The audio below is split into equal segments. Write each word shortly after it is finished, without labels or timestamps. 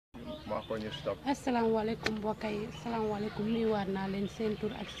maa ko ñu stop. asalaamaaleykum mbokk yi asalaamaaleykum nuyuwaat naa leen seen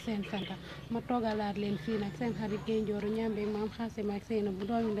tur ak seen sant ma toogalaat leen fii nag seen xarit Génjooru ñambe maam Xaasima ak seen bu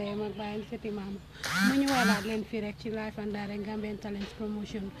doomi ndeyam ak bàyyam seti maama mu ñëwaat leen fii rek ci live and direct Gambian Talents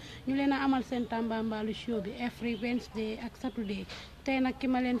promotion ñu leen a amal seen Tambambalu show bi every Wednesday ak Saturday tey nag ki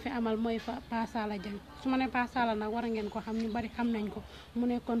ma leen fi amal mooy Pa Sallah Jeng su ma ne Pa Sallah nag war ngeen ko xam ñu bari xam nañ ko mu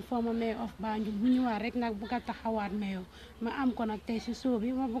nekkoon former mayor of Banjul mu ñëwaat rek nag bugg a taxawaat mayor ma am ko nag tey si show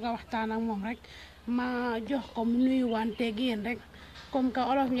bi ma bugg a waxtaan ak moom rek ma jox ko mu nuyu wante yéen rek comme que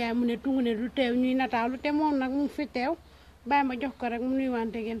olof Njaay mu ne tungu ne du teew ñuy nataalu te moom nag mu fi teew bàyyi ma jox ko rek mu nuyu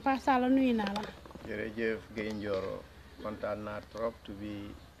wante yéen Pa Sallah nuyu naa la. jërëjëf Guèye Ndioro kontaan naa trop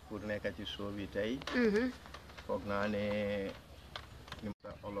pour nekk ci show bi tey. foog naa ne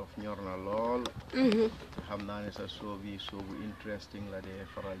sa olof ñor na lool. xam naa ne sa show bi show bu interesting la de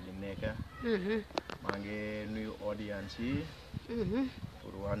faral di nekk. maa ngi nuyu audience yi.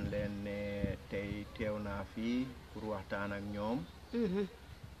 pour wan leen ne tey teew naa fii pour waxtaan ak ñoom.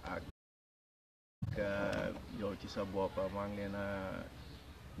 ak yow ci sa bopp maa ngi leen a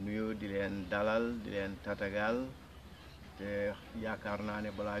nuyu di leen dalal di leen tatagal te yaakaar naa ne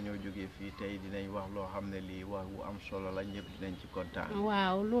balaa ñoo jógee fii tey dinañ wax loo xam ne lii wax bu am solo la ñëpp dinañ ci kontaan.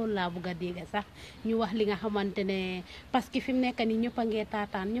 waaw loolu laa bëgg a dégg sax ñu wax li nga xamante ne parce que fi mu nekk nii ñëpp a ngi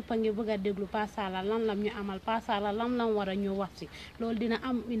taataan ñëpp a ngi bëgg a déglu Pa Sallah lan lam ñu amal Pa Sallah lan lam war a ñu wax si loolu dina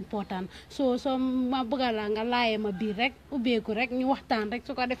am important soo ma bëgg la nga laaye ma biir rek ubbeeku rek ñu waxtaan rek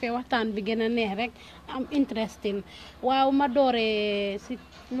su ko defee waxtaan bi gën a neex rek am interesting waaw ma dooree si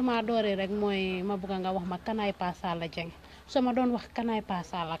lu ma dooree rek mooy ma bëgg nga wax ma kanaay Pa Sallah Jeng so ma doon wax kanaay Pa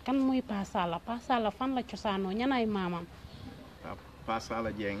Sallah kan muy Pa Sallah fan la cosaanoo ñanaay maamam. Pa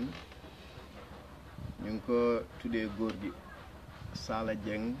Sallah Jeng ñu ngi ko tuddee góor gi Sallah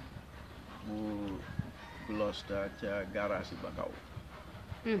Jeng bu Gloucester ca garage ba kaw.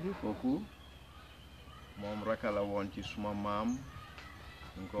 kooku moom rek la woon ci suma maam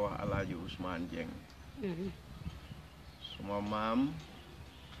ñu ko wax Alaaji Ousmane Jeng. suma maam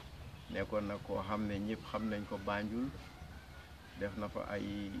nekkoon na koo xam ne ñëpp xam nañ ko Banjul. def na fa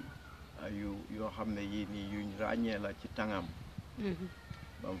ay yoo xam ne yii nii yuñ ràññee la ci tàngam.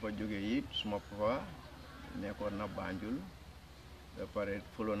 ba mu fa jógee it suma papa nekkoon na Banjul ba pare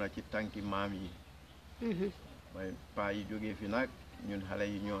folo na ci tànki maam yi. may paa yi jógee fi nag ñun xale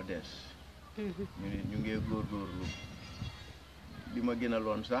yi ñoo des. ñu ngee góorgóorlu li ma gën a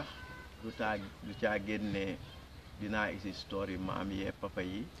loon sax du caa génne dinaa isi story maam yee papa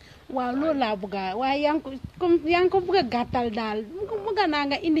yi. waaw loolu laa bëgg a waaye yaa ngi ko bëgg a gàttal daal bëgg naa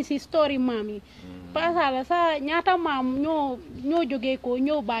nga indi si story maam yi. Pa Sallah sa ñaata maam ñoo jógee ko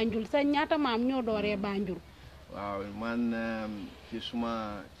ñëw Banjul sa ñaata maam ñoo dooree Banjul. waaw man ci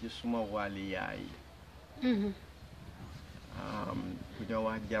suma wàlli yaay. ku ñoo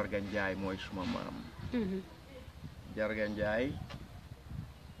wax Jarga Njaay mooy suma maam. Jarga Njaay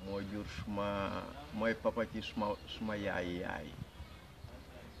moo jur mooy papa ci suma yaay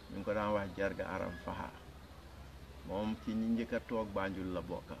ñu ngi ko daan wax Jarga Aram Faxa moom ci ñi njëkk a toog Banjul la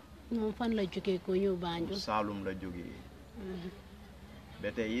bokka. moom fan la jógee ko ñëw Banjul. Saalum la jógee.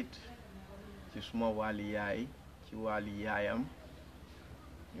 ba tey it ci suma wàlli yaay ci wàlli yaayam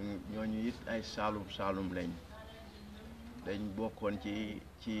ñooñu it ay Saalum lañ dañ bokkoon ci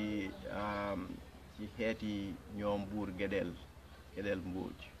xeeti ñoom buur Gédel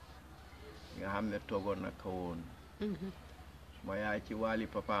Mbuuj nga xam ne toogoon na kawoon. suma yaay ci wàlli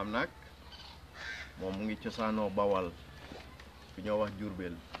papaam nag moom mu ngi cosaanoo Bawal fi ñoo wax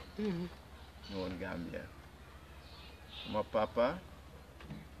Jurbel. ñu woon Gambia. suma papa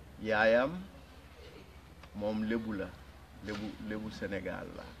yaayam moom lébu la lébu Sénégal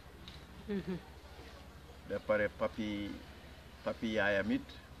la. ba pare papi yaayam it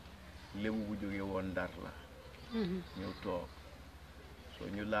lébu bu jóge woon Ndar la. ñëw toog so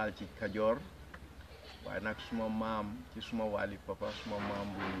ñu laal ci Kajoor waaye nag suma maam ci suma wàlli papa suma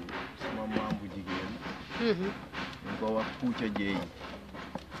maam bu jigéen. ñu ko wax Puuca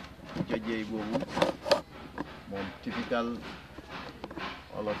Jéey boobu moom typical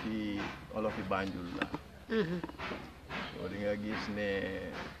olofi Banjul la. so di nga gis ne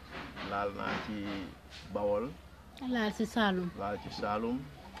laal naa ci Bawol. laal ci Saalum.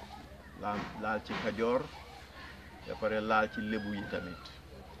 laal ci Kajoor ba pare laal ci Lébu yi tamit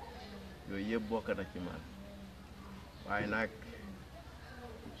yooyu yëpp bokk na ci man waaye nag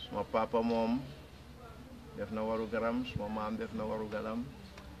suma papa moom def na waru garam suma maam def na waru garam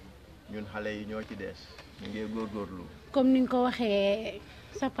ñun xale yi ñoo ci des ñu ngi góorgóorlu. comme ni nga ko waxee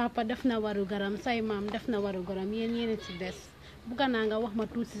sa papa def na waru garam say maam def na waru garam yéen ci des bugga naa nga wax ma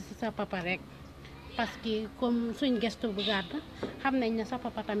tuuti si sa papa rek parce que comme suñ gestu bu gàtt xam nañ ne sa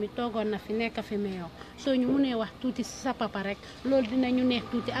papa tamit toogoon na fi nekk fi meeyoo soo ñu mënee wax tuuti si sa papa rek loolu dinañu neex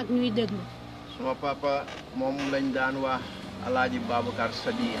tuuti ak ñuy déglu. suma papa moom lañ daan wax Alaaji Babacar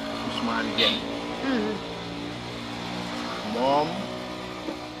Sadiq Ousmane Jeng moom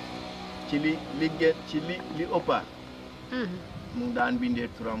ci li ëppa mu daan bindee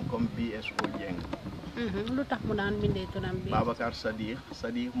turam comme BSO Jeng lu tax mu daan bindee turam bi Babacar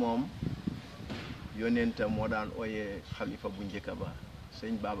Sadiq moom yonenta moo daan ooyee xalifa bu njëkk ba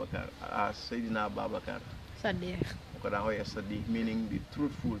sëñ Babacar Seydina Babacar Sadiq mu ko daan ooyee Sadiq meaning di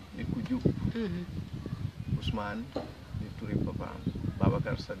truthful nit ku jub Ousmane di turi papaam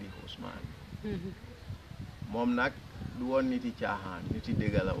Babacar Sadiq Ousmane moom nag du woon nit yi caaxaan nit yi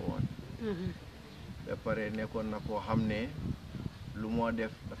dégg la woon ba pare nekkoon na koo xam ne lu moo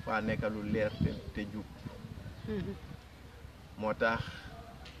def dafa nekk lu leer te jub moo tax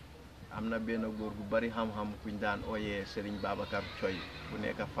am na benn góor gu bari xam-xam kuñ daan ooyee Serigne Babacar Coy bu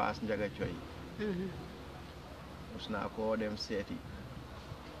nekk Faas Njaga Coy mus naa koo dem seeti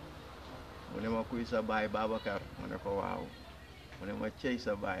mu ne ma kuy sa baay Babacar ma ne ko waaw mu ne ma cey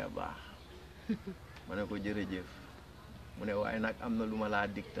sa baay a baax ma ne ko jërëjëf mu ne waaye nag am na lu ma laa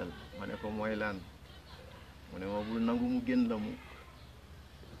digtal ma ne ko mooy lan mu ne ma bul nangu mu gën la mukk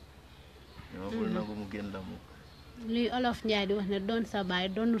luy olof Njaay di wax ne doon sa baay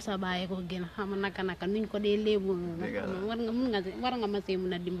doonul sa baay ko gën xam naka nuñ ko dee léebu war nga ma see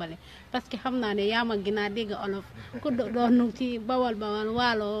mun a dimbale parce que xam naa ne yaa ma gën a dégg olof ku doonu ci bawal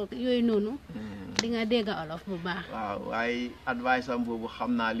waalo yooyu noonu di nga dégg olof bu baax waaw waaye advice am boobu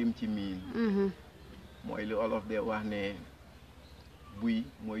xam naa lim ci miin mooy li olof de wax ne buy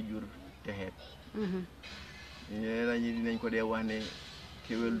mooy jur texeet ñeneen ñi dinañ ko dee wax ne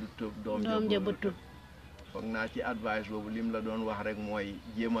kéwél du tëb doom ja bu tëb foog naa ci advice boobu lim la doon wax rek mooy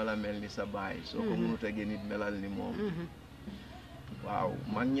jéemal a mel ni sa baay soo ko mënut a gën it melal ni moom waaw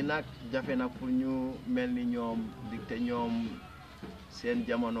mag ñi nag jafe na pour ñu mel ni ñoom te ñoom seen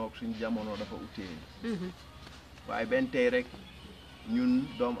jamono ak suñ jamono dafa utee waaye benn tey rek ñun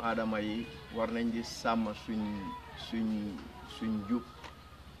doomu aadama yi war nañ di sàmm suñ jub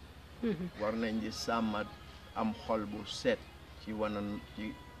war nañ di sàmm am xol bu set ci wanan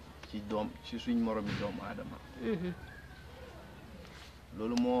ci suñ moromi doomu aadama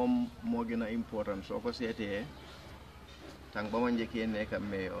loolu moom moo gën a important soo ko seetee tàng ba ma njëkkee nekk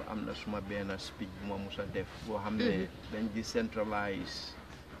mayor am na suma benn speech bu ma musa def boo xam ne dañ decentralize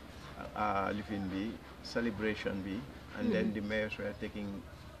lifin bi celebration bi and then the mayors were taking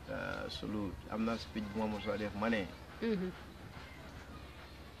salute am na speech bu ma musa def ma ne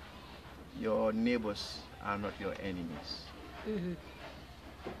your neighbors are not your enemies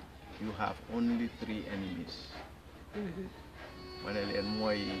you have only 3 enemies ma ne leen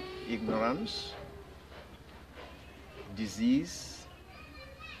mooy ignorance disease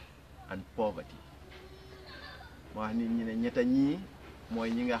and poverty ma wax nit ñi ne ñetta ñii mooy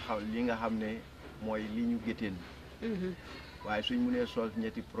li nga xam ne mooy li ñu gétteen waaye suñ mënee solve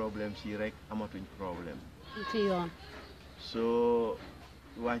ñetti problème si rek amatuñ problème ci yoon soo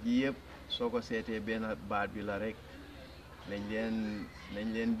wax ji yëpp soo ko seetee benn baat bi la rek nañ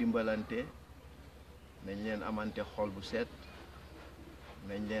leen dimbalante nañ leen amante xol bu set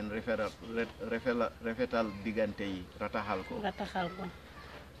nañ leen rafetal diggante yi rataxal ko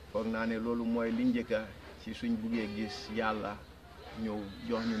foog naa ne loolu mooy li njëkka ci suñ buggee gis yàlla ñëw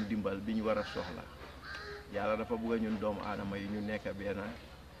jox ñun dimbal bi ñu war a soxla yàlla dafa bugg ñun doomu aadama yi ñu nekk benn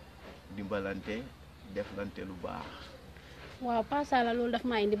dimbalante deflante lu baax waaw Pa Sallah loolu daf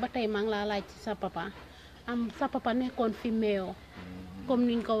maa indi ba tey maa ngi laa laaj ci sa papa nekkoon fi meeyoo comme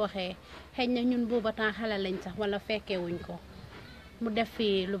niñ ko waxee xëy na ñun booba temps xale lañ sax wala fekkewuñ ko mu def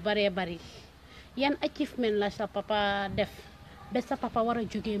fi lu baree bari yan achievement la sa papa def ba sa papa war a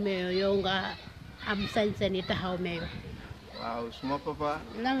jógee meeyoo yow nga am sañ-sañ yi taxaw meeyoo waaw suma papa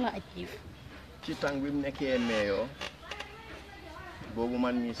lan la achieve ci tàng bi mu nekkee meeyoo boobu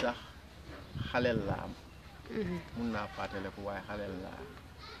man mi sax xaleel la am mun naa fàttaliku waaye xaleel la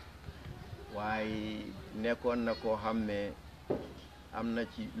waaye nekkoon na koo xam ne am na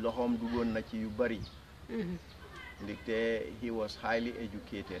ci loxoom duggoon na ci yu bari ndaxte he was highly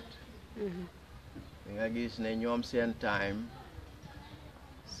educated nga gis ne ñoom seen time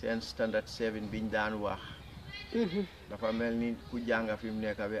seen standard 7 biñ daan wax dafa mel ni ku jànga fi mu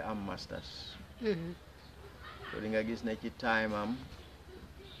nekk bi am masters so di nga gis ne ci time am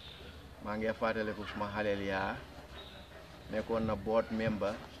maa ngi fàttaliku suma xaleel yaa nekkoon na board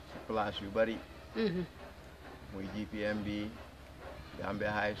member ci place yu bari muy GPM bi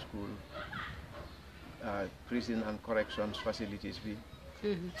Gambia High School prison and corrections facilities bi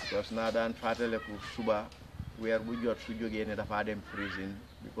because naa daan fàttaleku suba weer bu jot su jógee ne dafa dem prison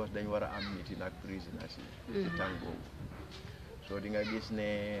because dañ war a am meeting ak prisoners yi ci tàng boobu so di nga gis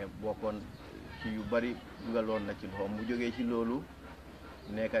ne bokkoon ci yu bari dugaloon na ci loxoom mu jógee ci loolu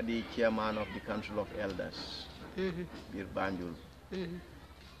nekk di chairman of the council of elders biir Banjul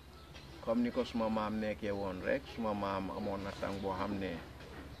comme ni ko suma maam nekkee woon rek suma maam amoon na tàng boo xam ne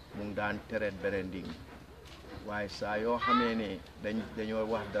mu ngi daan tereet berending waaye saa yoo xamee ne dañoo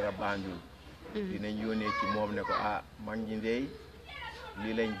wax dara Banjul dinañ yónnee ci moom ne ko mag ñi ndey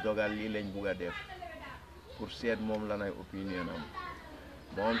lii lañ dogal lii lañ bugg a def pour seet moom lanay opinion am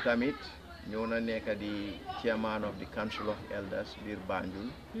moom tamit ñëw na nekk di chairman of the council of elders biir Banjul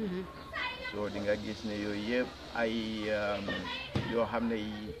so di nga gis ne yooyu yëpp ay yoo xam ne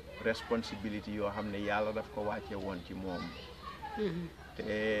responsibility yoo xam ne yàlla daf ko wàcce woon ci moom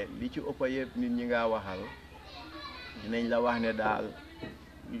te li ci ëpp yëpp nit ñi nga waxal dinañ la wax ne daal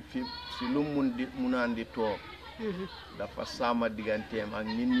fi si lu munaan di toog dafa sàmm digganteem ak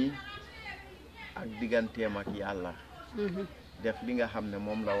nit ñi ak digganteem ak yàlla def li nga xam ne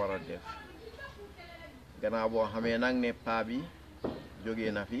moom la war a def gannaaw boo xamee nag ne paa bi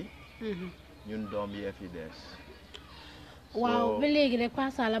jógee na fi ñun doom yee fi des waaw ba léegi rek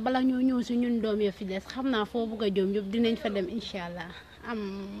Pa Sallah bala ñoo ñëw si ñun doom yee fi des xam naa foo bugg a jëm yëpp dinañ fa dem incha allah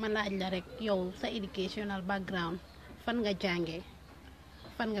ma laaj la rek yow sa educational background fan nga jàngee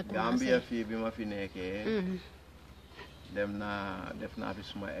fan nga commencé Gambia fii bi ma fi nekkee def naa fi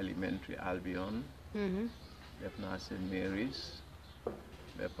suma elementary Albion def naa St Mary's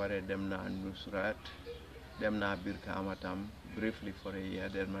ba pare dem naa Nusrat dem naa Brikama tam briefly for a year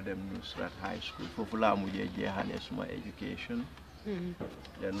then ma dem Nusrat High School foofu laa mujjee jeexale suma education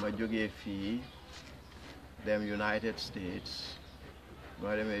then ma jógee fii dem United States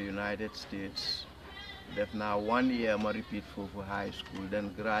ma demee United States def naa 1 year ma repeat foofu high school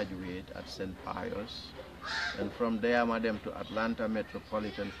then graduate at St. Pius and from there ma dem to Atlanta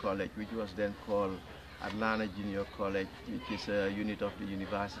Metropolitan College which was then called Atlanta Junior College, which is a unit of the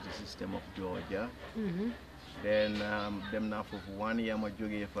University System of Georgia. Then dem na for 1 year ma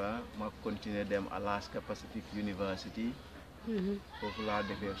jógee fa ma continue dem Alaska Pacific University. Foofu laa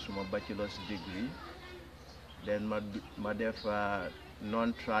defee suma bachelor's degree. Then ma def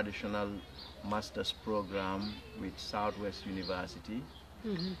non-traditional master's program with Southwest University.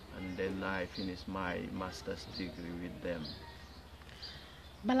 And then I finished my master's degree with them.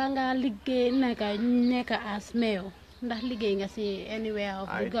 bala nga liggéey nekk as mayor ndax liggéey nga si anywhere of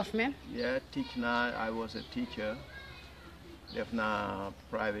the government? Yeah, I was a teacher. Def na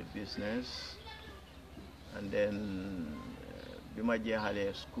private business. And then bima jeexalee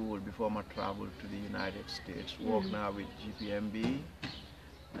school before ma travel to the United States. Work now with GPMB.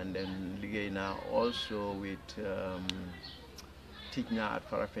 And then liggéey na also with teach na at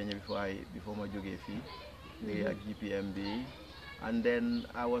Farafenni before ma jógee fii. Liggéey ak GPMB. And then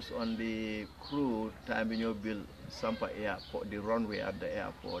I was on the crew time when you build Sampa Airport, the runway at the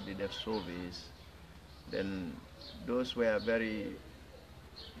airport, they did surveys. Then those were very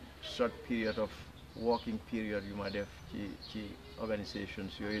short period of working period you might have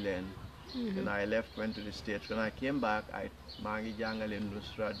organizations you learn. Then I left, went to the States. When I came back, I mangi jangale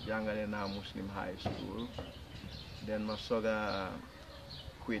Nusrat, jangale na Muslim high school. Then Masoga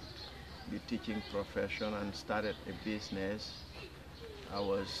quit the teaching profession and started a business. I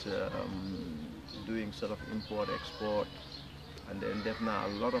was doing sort of import-export, and then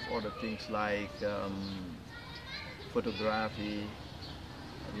definitely a lot of other things like photography,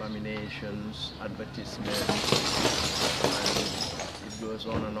 laminations, advertisements, and it goes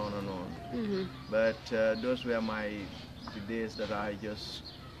on and on and on. But those were the days that I just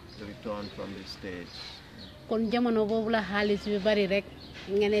returned from the States. kon jamono boobu la xaalis bi bari rek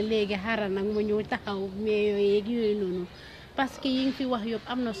nga ne léegi xaaral nag ma ñëw taxaw mais yooyu noonu parce que yi nga fi wax yëpp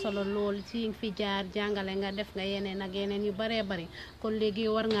am na solo lool ci yi nga fi jaar jàngale nga def nga yeneen ak yeneen yu baree bari kon léegi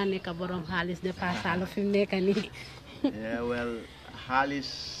war ngaa nekk borom xaalis de Pa Sallah fi mu nekk nii. Yeah, well, xaalis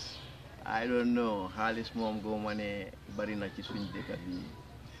I don't know xaalis moom goo ne bari na ci suñ dëkk bi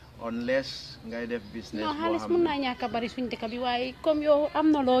unless ngay def business non xaalis mën naa ñàkk a bari suñ dëkk bi waaye comme yow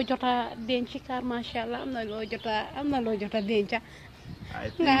am na loo jot a denc car macha allah am na loo jot a denc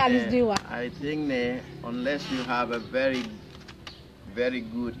nga xaalis di wax. I think ne unless you have a very very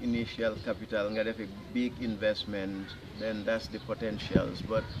good initial capital nga def a big investment, then that's the potentials.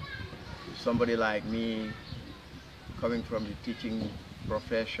 But somebody like me coming from the teaching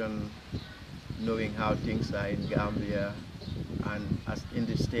profession, knowing how things are in Gambia, and as in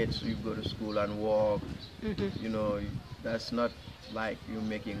the States you go to school and work, you know, that's not like you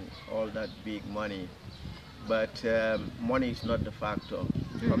making all that big money. But money is not the factor.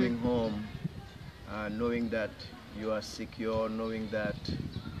 Coming home, knowing that you are secure, knowing that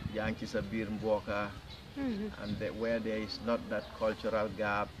Yankee Sabir Mboka, and that where there is not that cultural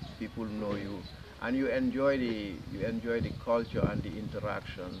gap, people know you, and you enjoy the culture and the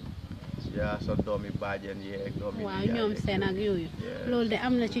interaction. Yeah, so doomi bàjjen yeeg doomi waaw ñoom seen ak yooyu loolu de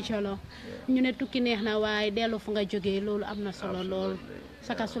am na ci colo ñu ne tukki neex na waaye dellu fu nga jógee loolu am na solo lool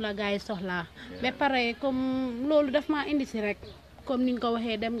saka su la gaay soxlaa ba pare comme loolu daf ma indi si rek comme niñ ko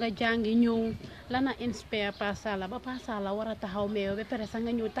waxee dem nga jàngi ñëw lana inspire Pa Sallah ba Pa Sallah war a taxaw meeyo ba pare sax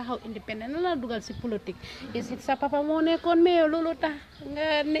nga ñëw taxaw indépendant la dugal si politique is sa papa moo nekkoon meeyo loolu tax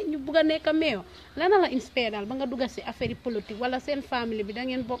nga ne ñu bugg a nekk meeyo lana la inspire daal ba nga dugal si affaire politique wala seen famille bi da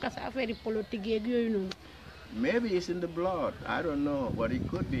ngeen bokk sa affaire politique yeeg yooyu noonu. Maybe it's in the blood. I don't know, but it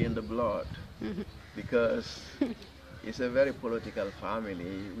could be in the blood because it's a very political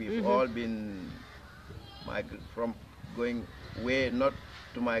family. We've all been from going way not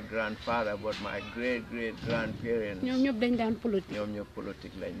to my grandfather but my great grandparents. ñoom ñëpp dañ daan politique. ñoom ñëpp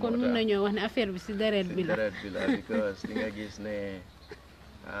politique lañ. kon mun nañoo wax ne affaire bi si deret bi la. deret bi la because di nga gis ne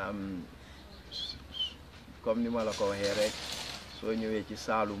comme ni ma la ko waxee rek soo ñëwee ci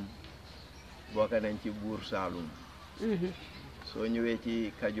Saalum bokk nañ ci buur Saalum. soo ñëwee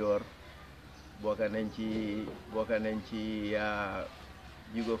ci Kajoor bokk nañ ci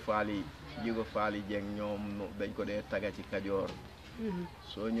Jigo Faali Jeng ñoom dañ ko dee taga ci Kajoor.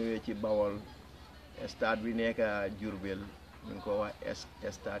 soo ñëwee ci Bawol stade bi nekk Jurbel ñu ngi ko wax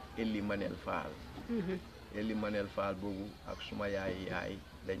stade Eli Manel Fall. Eli Manel Fall boobu ak suma yaay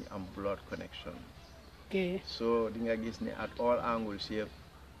dañ am blood connection. so di nga gis ne at all angles yëpp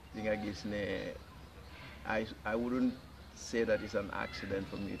di nga gis ne I wouldn't say that it's an accident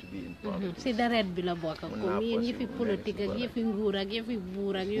for me to be in politics. si deret bi la bokk comme yéen yëfi politique ak yëfi nguur ak yëfi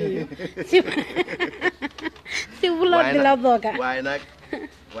buur ak yooyu si blood bi la bokk.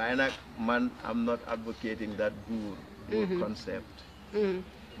 waaye nag man I'm not advocating that buur concept.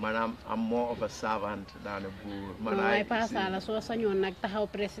 man I'm more of a servant than a buur. man waaye Pa Sallah soo sañoon nag taxaw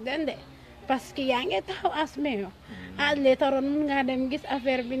président de parce que yaa ngi taxaw as mayor later on mun nga dem gis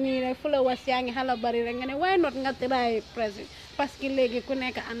affaire bi nii rek fu la was yaa ngi xala bari rek nga ne why not nga try président parce que léegi ku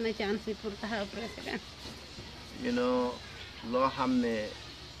nekk am na chance pour taxaw président. you know loo xam ne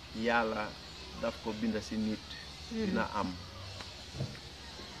yàlla daf ko bind si nit dina am.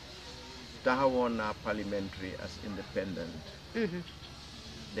 taxawoon naa parliamentary as independent.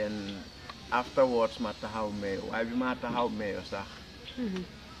 then afterwards ma taxaw mayor waaye bi ma taxaw mayor sax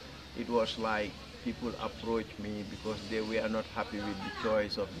it was like people approached me because they were not happy with the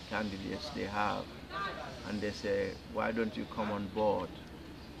choice of the candidates they have, and they say, why don't you come on board,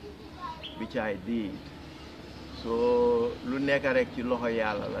 which I did. So lu nekk rek ci loxo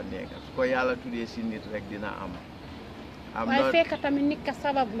yàlla la nekk su ko yàlla tuddee si nit rek dina am. waaye fekk tamit nit ka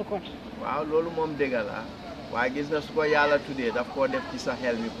sabablu ko. waaw loolu moom dëgg la waaye gis nga su ko yàlla tuddee daf koo def ci sa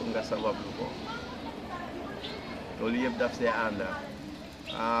xel mi pour nga sabablu ko loolu yëpp daf see ànda.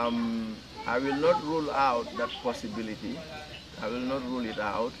 I will not rule out that possibility. I will not rule it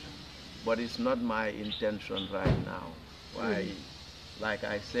out, but it's not my intention right now. Why? Like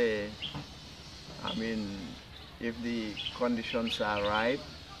I say, I mean, if the conditions are right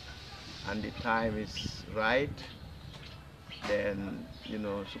and the time is right, then, you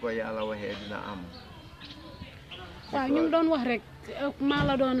know, su ko yàlla waxee dina am. waaw ñu ngi doon wax rek maa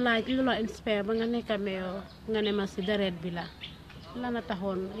la doon laaj lu la inspire ba nga nekk mayor nga ne ma si deret bi la. lana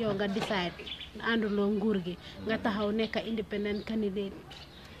taxoon yow nga decide ànduloo nguur gi nga taxaw nekk independent candidate.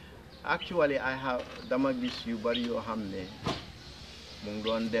 Actually dama gis yu bari yoo xam ne mu ngi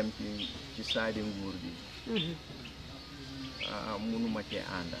doon dem ci side nguur gi. mënuma cee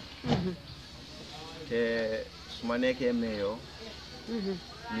ànda. te su ma nekkee mayor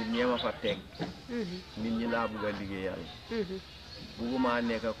nit ñee ma fa teg. nit ñi laa bëgg a liggéeyal. bëgguma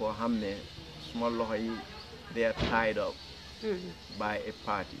nekk koo xam ne suma loxo yi they are tied up by a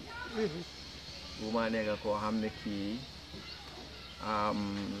party. bëgguma nekk koo xam ne kii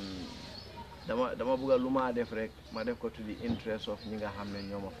dama bëgg lu ma def rek ma def ko to the interest of ñi nga xam ne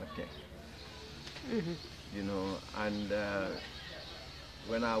ñoo ma fa teg. You know, and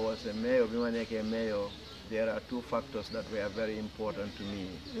when I was a mayor, bi ma nekkee mayor, there are two factors that were very important to me.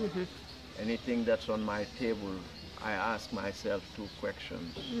 Anything that's on my table, I ask myself two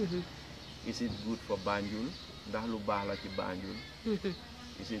questions. Is it good for Banjul? Ndax lu baax la ci Banjul.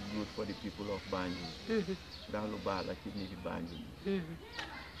 Is it good for the people of Banjul? Ndax lu baax la ci niti Banjul.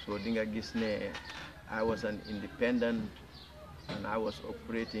 So di nga gis ne I was an independent and I was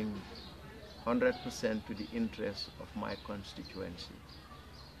operating 100% to the interest of my constituency,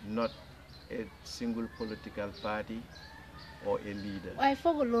 not a single political party or a leader. waaye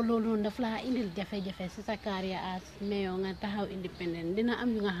foog loolu daf laa indil jafe-jafe si sa carrière as mayor nga taxaw independent dina am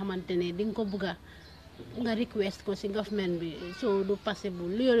yu nga xamante ne di nga ko bëgg nga request ko si government bi so du possible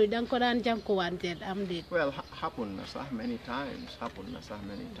loolu da nga ko daan jànkuwanteel am déet. Well, happened na sax many times.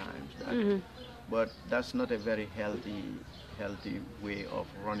 That, but that's not a very healthy way of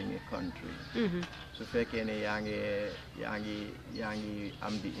running a country. So fekkee ne yaa ngi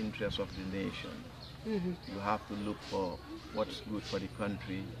am the interest of the nation. You have to look for what's good for the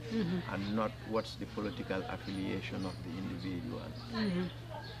country and not what's the political affiliation of the individual.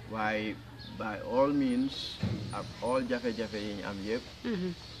 Why, by all means, all jafe-jafe yi am yep,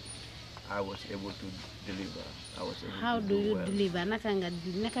 I was able to deliver. How do you deliver? Naka nga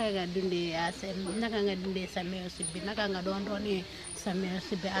dundee sa mayorship bi naka nga doon doonee sa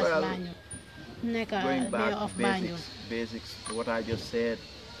mayorship bi as Banjul naka mayor of Banjul. Basics, what I just said,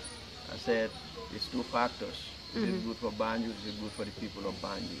 I said it's two factors. Is it good for Banjul? Is it good for the people of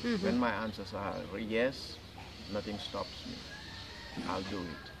Banjul? When my answers are yes, nothing stops me. I'll do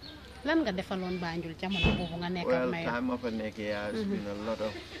it. Lan nga defaloon Banjul jamono boobu nga nekk ak mayor? Time of a has been a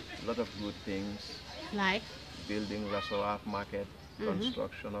lot of good things. Like building Rasoaf market,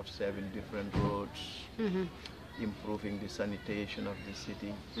 construction of 7 different roads, improving the sanitation of the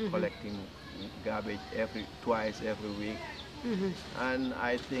city, collecting garbage twice every week. And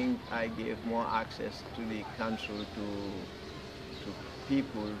I think I gave more access to the council to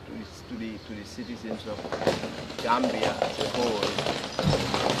people, to the citizens of Gambia as a whole.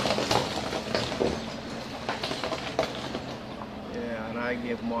 Yeah, and I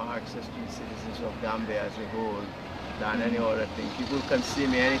gave more access to the citizens of Gambia as a whole than any other thing. People can see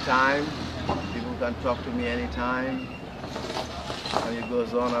me anytime. People can talk to me anytime. And it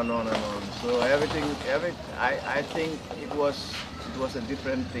goes on and on and on. So I think it was a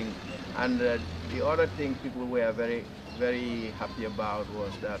different thing. And the other thing people were very, very happy about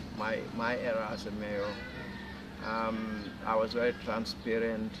was that my era as a mayor, I was very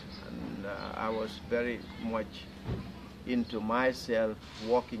transparent, and I was very much into myself,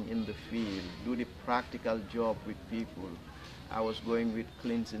 working in the field, do the practical job with people. I was going with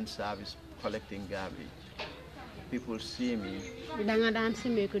cleansing service, collecting garbage. People see me. Danga daan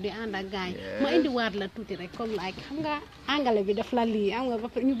simeeku di ànd ak gaañ ma indi waat la tuuti rek comme like xam nga angale bi daf la lii am nga ba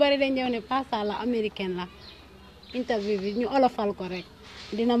ñu bari dañ ñëw ne Pa Sallah américaine la interview bi ñu olofal ko rek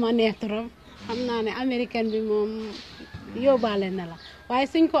dina ma neex trop xam naa ne américaine bi moom yóbbaale na la waaye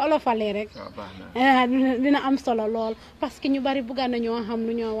suñ ko olofalee rek dina am solo lool parce que ñu bari bugga nañoo xam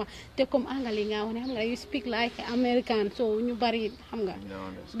lu ñoo wax te comme anglais nga wax ne xam nga you speak like American so ñu bari xam nga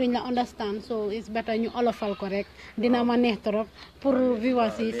duñ la understand so it's better ñu olofal ko rek dina ma neex trop pour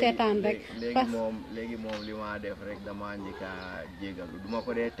viewers yi seetaan rek léegi moom li ma def rek dama njëkk a jégalu duma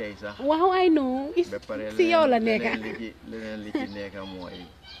ko dee tey sax waaw I know si yow la nekk leneen li ci nekk mooy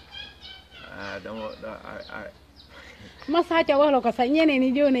ma sàcca wax la ko sax ñeneen ñi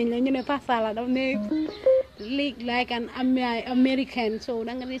jow nañ la ñu ne Pa Sallah daf ne like an American so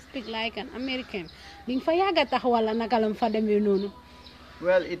da nga di speak like an American di nga fa yàgga tax wala naka la fa demee noonu.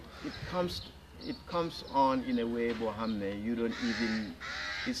 Well, it comes on in a way boo xam ne you don't even,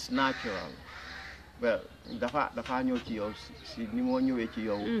 it's natural. Well, dafa ñëw ci yow si ni moo ñëwee ci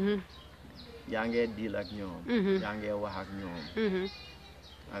yow. yaa ngee deal ak ñoom. yaa ngee wax ak ñoom.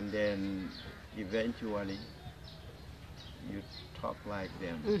 And then eventually you talk like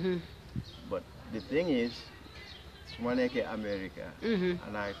them. But the thing is, when I get America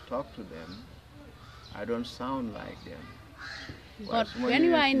and I talk to them, I don't sound like them. But when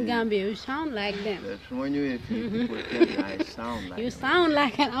you are in Gambia, you sound like them. When you people tell me I sound like you sound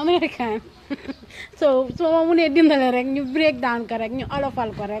like an American. so mu ne dimbale rek ñu break down ko rek ñu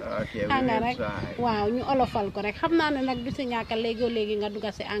olofal ko rek. xam nga rek waaw ñu olofal ko rek xam naa ne nag du si ñàkk léegi nga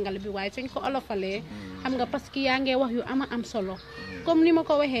dugga si anglais bi waaye suñ ko olofalee xam nga parce que yaa ngi wax yu am solo comme ni ma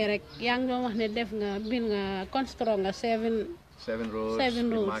ko waxee rek yaa ngi doon wax ne def nga biir nga construct nga seven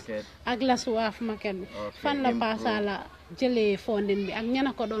roads ak la suwaaf market bi fan la Pa Sallah jëlee fondin bi ak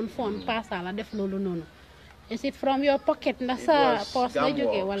ñana ko doon fond Pa Sallah def loolu noonu is it from your pocket ndax sa poche la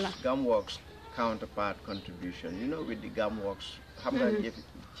jógee wala Gamworks counterpart contribution, you know, with the Gamworks xam nga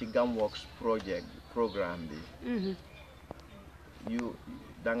ci Gamworks programme bi you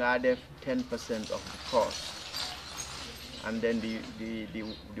danga def 10% of the cost and then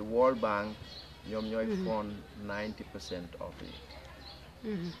the World Bank ñoom ñooy fund 90% of it.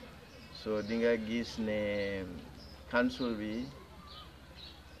 So di nga gis ne council bi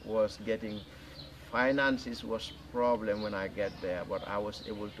was getting finances was problem when I get there, but I was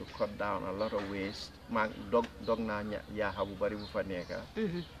able to cut down a lot of waste. Man dog na yaaxa bu bari bu fa nekka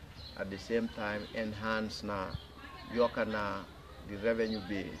at the same time enhance na yokka na the revenue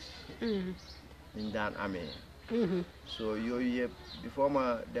base niñ daan amee so yooyu yëpp before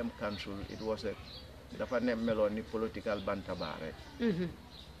ma dem council it was a dafa ne meloon ni political bantaba rek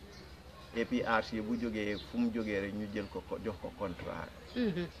APRC bu jógee fu mu jógee rek ñu jël ko jox ko contrat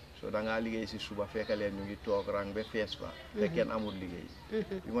so da ngaa liggéey si suba fekk leen ñu ngi toog rang ba fees fa te kenn amul liggéey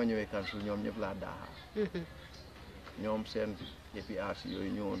bi ma ñëwee council ñoom ñëpp laa daaxa ñoom seen APRC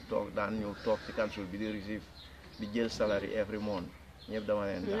yooyu ñëwoon toog daan ñëw toog ci council bi di receive di jël salary every month ñëpp dama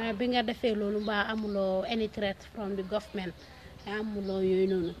leen daaxa bi nga defee loolu mbaa amuloo any threat from the government amuloo yooyu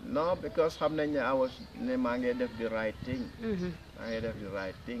noonu no because xam nañ ne maa ngi def the right thing maa ngi def the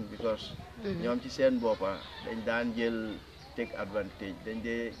right thing because ñoom ci seen boppa dañ daan jël take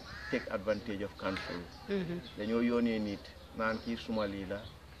advantage of council dañoo yónnee nit naan kii suma lii la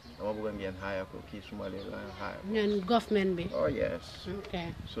dama bëgg ngeen hire ko kii suma lii la hire ko ñoom government bi oh yes okay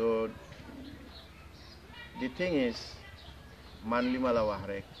so the thing is man li ma la wax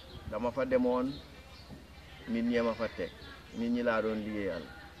rek dama fa demoon nit ñee ma fa teg nit ñi laa doon liggéeyal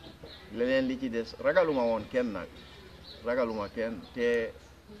leneen li ci des ragaluma woon kenn nag ragaluma kenn te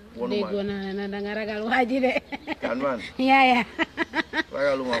wonuma déggoon naa ne da nga ragal waa ji de kan man yaaya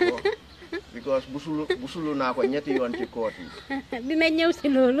ragaluma ko because busulu naa ko ñetti yoon ci koot yi dina ñëw si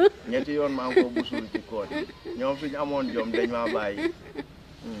loolu ñetti yoon maa ngi ko busul ci koot yi ñoom suñu amoon jom dañ maa bàyyi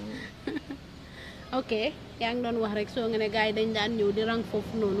ok yaa ngi doon wax rek soo nga ne gars yi dañ daan ñëw di rang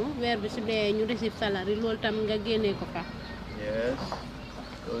foofu noonu weer bi su dee ñu receive salary loolu tam nga génnee ko fa yes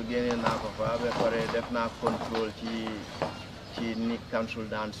loolu génnee naa ko fa ba pare def naa contrôle ci ni council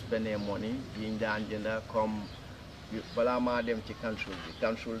daan spendee money yiñ daan jënda comme balaa maa dem ci council bi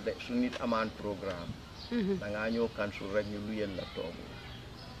council de su nit amaan programme da ngaa ñëw council rek ñu luyel la toogu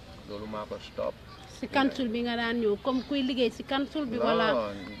loolu maa ko stop si council bi nga daan ñëw comme kuy liggéey si council bi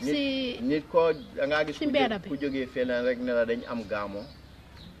wala si nit ko da ngaa gis mbedda bi ku jógee fenn rek ne la dañ am gaamo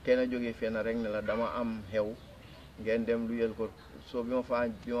kenn jógee fenn rek ne la dama am xew ngeen dem luyel ko so bi ma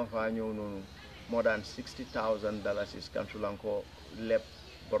faa ñëw noonu moo daan $60,000 council an ko leb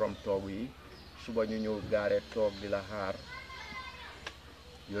borom toog yi suba ñu ñëw gaare toog di la xaar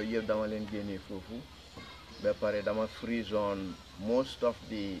yooyu yëpp dama leen génnee foofu ba pare dama freeze on most of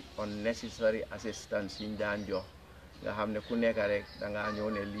the unnecessary assistance yiñ daan jox nga xam ne ku nekk rek da ngaa ñëw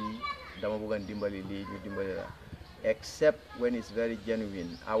ne lii dama bëgg a dimbali lii ñu dimbali la except when it's very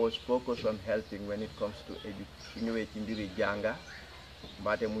genuine. I was focused on helping when it comes to su ñëwee ci mbiri jànga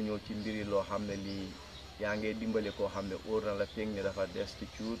mbaate mu ñëw ci mbiri loo xam ne lii yaa ngi dimbale koo xam ne óor na la feeg ne dafa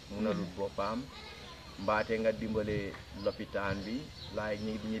destitute mënalut boppam mbaate nga dimbale lopitaan bi laay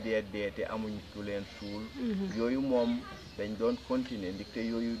ñi dee te amuñ ku leen suul yooyu moom dañ doon continuer ndaxte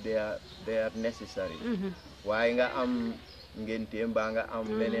yooyu they are necessary waaye nga am ngénte mbaa nga am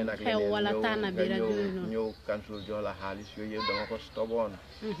leneen ak leneen ñëw council jox la xaalis yooyu yëpp dama ko stopoon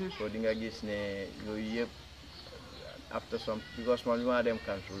so di nga gis ne yooyu yëpp after some because man bi maa dem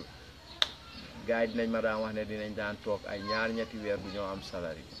council gars yi dinañ ma daan wax ne dinañ daan toog ay ñetti weer du ñoo am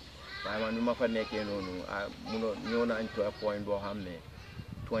salary waaye man bi ma fa nekkee noonu ñëw nañ to a point boo xam ne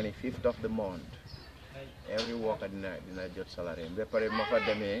 25th of the month every worker dina jot salary ba pare ma fa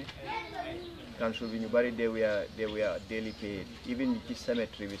demee council bi ñu bari they were daily paid even ci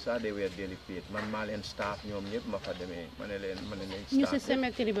cemetery bi sax they were daily paid man maa leen staff ñoom ñëpp ma fa demee ma ne leen staff ñu si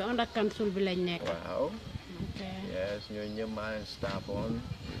cemetery bi under council bi lañ nekk waaw yes ñooñu ñëpp maa leen staff on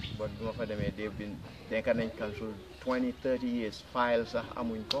but bi ma fa demee nekk nañ council 20-30 years file sax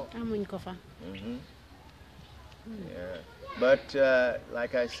amuñ ko fa but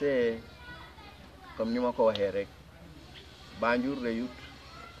like I say comme ni ma ko waxee rek Banjul reyut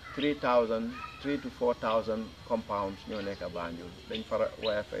 3,000 to 4,000 compounds ñoo nekk Banjul dañ fara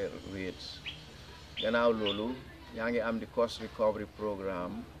waaye fay rates gannaaw loolu yaa ngi am di cost recovery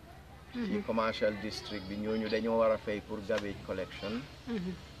programme ci commercial district bi ñooñu dañoo war a fay pour garbage collection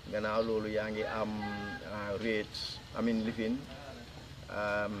gannaaw loolu yaa ngi am rates living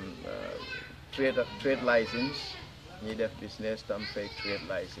trade license ñi def business tam fay trade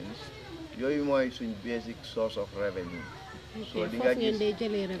license yooyu mooy suñ basic source of revenue so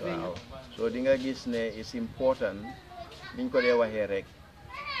di nga gis ne it's important niñ ko dee waxee rek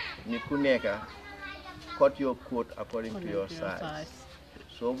nit ku nekka cut your coat according to your size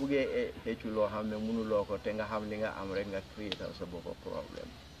soo buggee xëccu loo xam ne mënuloo ko te nga xam li nga am rek nga créer sa bopp problème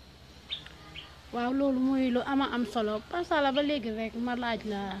waaw loolu muy lu am solo Pa Sallah ba léegi rek ma laaj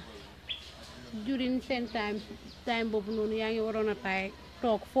la during seen time boobu noonu yaa ngi waroon a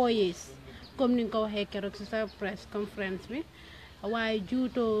toog 4 years comme ni nga ko waxee keroog ci sa press conference bi waaye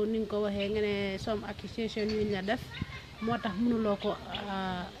juutoo ni nga ko waxee nga ne some accusation yuñ la def moo tax mënuloo ko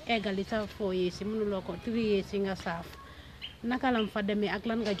eggali sa 4 years yi mënuloo ko 3 years yi nga saaf naka lam fa demee ak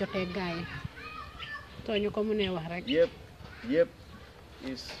lan nga jotee gaay soo ñu ko mënee wax rek. yëpp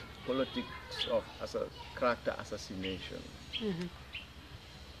is politics of character assassination.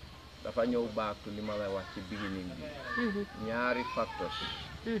 dafa ñëw back to li ma lay wax ci beginning bi. ñaari factors.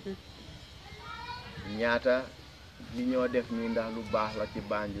 ñaata li ñoo def nii ndax lu baax la ci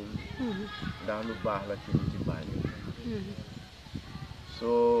Banjul. ndax lu baax la ci nit ci Banjul.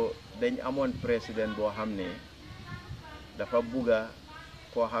 so dañ amoon président boo xam ne dafa bugga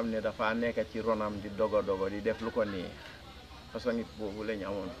koo xam ne dafa nekk ci ronam di dogo di def lu ko neex façon nit boobu lañ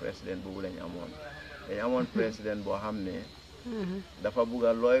amoon président boobu lañ amoon président boo xam ne dafa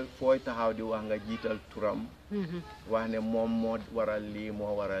bugga looy fooy taxaw di wax nga jiital turam wax ne moom moo waral lii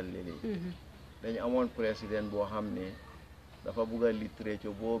moo waral lii dañ amoon président boo xam ne dafa bugga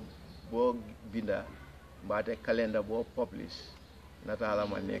littérature boo binda mbaate calendar boo publish nataala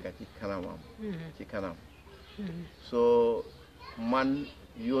ma nekk ci kanam so man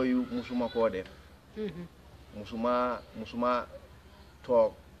yooyu musuma koo def musuma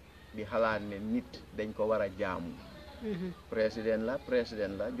toog di xalaat ne nit dañ ko war a jaamu président la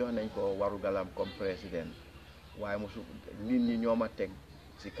jox nañ ko waru galam comme président waaye nit ñi ñoo ma teg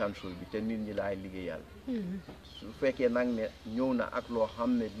ci council bi te nit ñi laay liggéeyal su fekkee nag ne ñëw na ak loo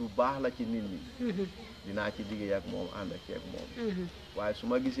xam ne lu baax la ci nit ñi dinaa ci liggéey ak moom ànd ak moom waaye su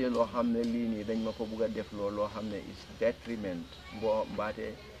ma gisee loo xam ne lii nii dañ ma ko bugg a def loo xam ne is detriment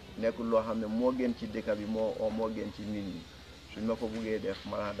mbaate nekkul loo xam ne moo gën ci dëkk bi moo gën ci nit ñi suñ ma ko buggee def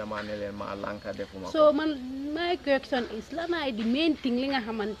ma dama ne leen ma lànka defuma ko. so man my question is lanaay di main thing li nga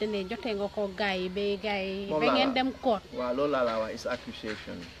xamante ne jotee nga ko gaay yi ba ngeen dem court. waaw loolu laa la wax is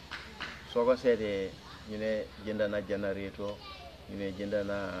accusation soo ko seetee ñu ne jënd na generator ñu ne jënd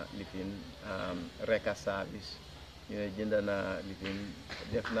na lifin reka service ñu ne jënd na lifin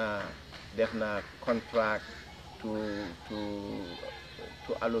def na contract to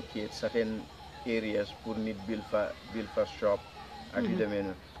allocate certain areas pour nit build fa shop ak yu demee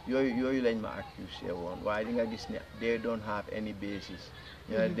noonu yooyu lañ ma accusé woon waaye di nga gis ne they don't have any basis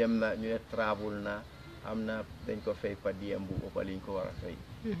ñu ne dem na ñu ne travel na am na dañ ko fay pa diem bu ëpp liñ ko war a fay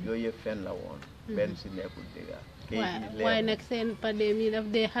yooyu yëpp fen la woon benn si nekkul dëgga waaye nag seen pa diem yi daf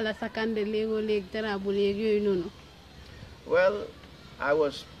dee xala sakande léegoo léegi travel léegi yooyu noonu. well I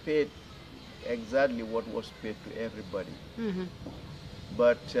was paid exactly what was paid to everybody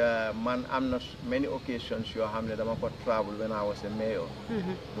but man am na many occasions yoo xam ne dama ko travel when I was a mayor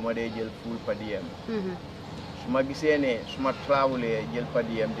du ma dee jël full per diem su ma gisee ne su ma travelee jël per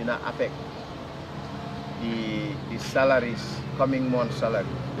diem dina affect the salaries coming month salary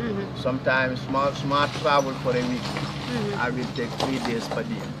sometimes small travel for a week I will take 3 days per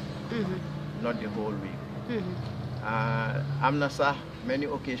diem not the whole week am na sax many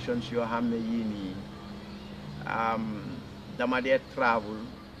occasions yoo xam ne yii nii dama dee travel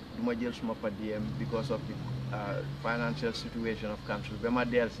du ma jël suma per diem because of the financial situation of council ba ma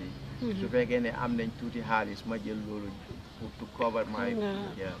delsi su fekkee ne am nañ tuuti xaalis ma jël loolu to cover my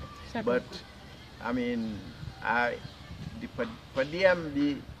but I mean di per diem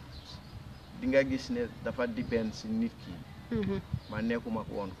bi di nga gis ne dafa depend si nit ki man nekkuma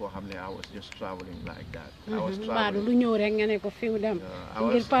ko woon koo xam ne I was just traveling like that. I was traveling. lu ñëw rek nga ne ko fiw dem.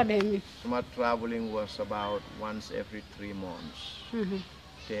 ngir pa dem. Suma traveling was about once every 3 months.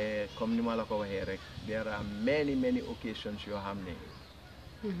 te comme ni ma la ko waxee rek there are many occasions yoo xam ne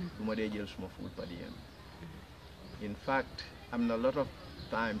du ma dee jël suma full per diem. In fact am na lot of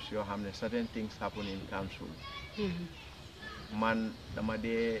times yoo xam ne certain things happen in council. man dama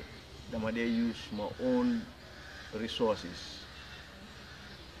dee use my own resources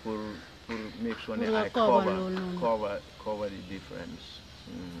for make sure I cover the difference.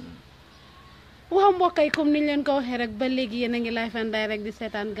 waaw mbokk yi comme niñ leen ko waxee rek ba léegi yéen a ngi live and direct di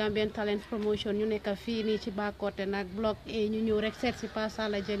seetaan Gambian Talents Promotion ñu nekk fii nii ci Bakoteh nag bloc A ñu ñëw rek seet si Pa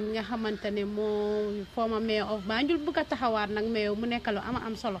Sallah Jeng mi nga xamante ne moo former mayor of Banjul bëgg a taxawaat nag mayor mu nekk lu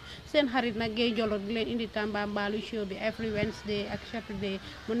am solo seen xarit nag Gaye Jolo di leen indi Tambambalu show bi every Wednesday ak Saturday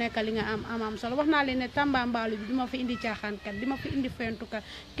mu nekk li nga am solo wax naa leen ne Tambambalu bi duma fi indi caaxaankat dima fi indi fentukat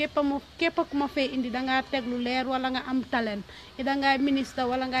képp ku ma fay indi dangaa teg lu leer wala nga am talent dangaay ministre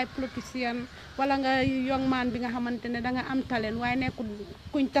wala ngaay politicien wala nga young man bi nga xamante ne da nga am talent waaye nekkul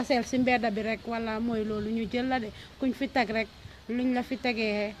kuñ taseel si mbedda bi rek wala mooy loolu ñu jël la de kuñ fi teg rek luñ la fi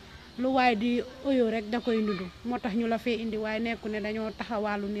tegee lu waay di oyo rek da koy ndudu moo tax ñu la fee indi waaye nekku ne dañoo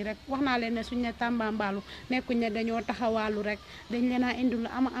taxawaalu ni rek wax naa leen ne suñ ne Tambambalu nekkuñ ne dañoo taxawaalu rek dañ leen a indi lu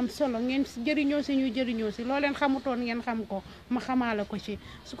am solo ngeen jëriñoo si ñu jëriñoo si loo leen xamutoon ngeen xam ko ma xamaala ko ci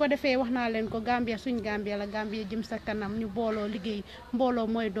su ko defee wax naa leen ko Gambia suñ Gambia la Gambia jëm sa kanam ñu booloo liggéey mbooloo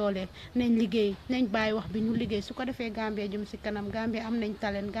mooy doole nañ liggéey nañ bàyyi wax bi ñu liggéey su ko defee Gambia jëm si kanam Gambia am nañ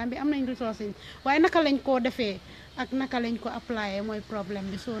talent Gambia am nañ ressources waaye naka lañ koo defee ak naka lañ ko applyé mooy problème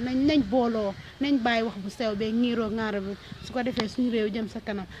bi soo nañ booloo nañ bàyyi wax bu sew bee ñiiroo ŋaara bi su ko defee suñu réew jëm sa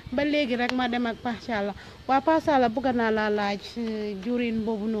kanam ba léegi rek ma dem ak Pa Sallah waa Pa Sallah bëgg naa laa laaj jurin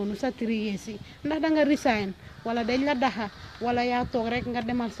boobu noonu sa 3 years yi ndax da nga resign wala dañ la daxa wala yaa toog rek nga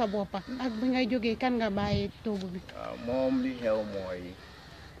demal sa boppa ak bi ngay jógee kan nga bàyyi toogu bi waaw moom li xew mooy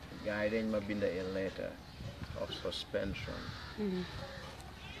gars yi dañ ma bind a letter of suspension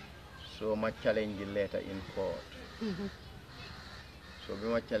so ma challenge the letter in court so bi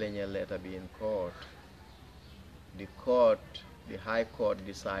ma challenge letter bi in court the high court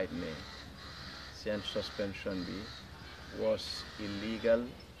decide ne seen suspension bi was illegal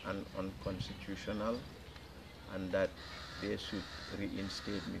and unconstitutional and that they should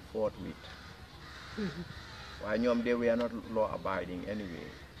reinstate me forthwith waaye ñoom they were not law abiding anyway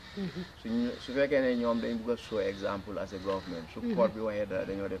su fekkee ne ñoom dañ bëgg a show example as a government su court bi waxee dara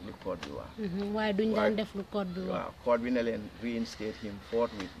dañoo def lu court bi wax waaye duñ daan def lu court bi wax waaw court bi ne leen reinstate him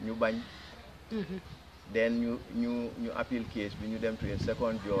forthwith ñu bañ then ñu appeal case bi ñu dem to a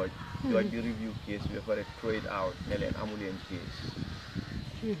second judge bi review case bi ba pare throw it out ne leen amu leen case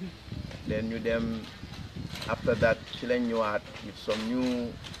then ñu dem after that ci lañ ñëwaat with some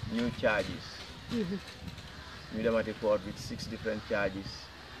new charges ñu demati court with 6 different charges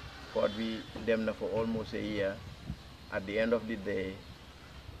court bi dem na for almost a year at the end of the day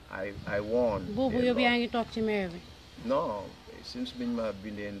I won boobu yow yaa ngi toog ci mayor bi no since biñ ma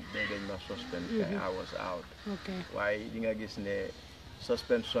bindeen dañ ma suspend kay I was out waaye di nga gis ne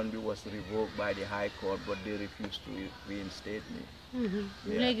suspension bi was revoked by the high court but they refused to reinstate me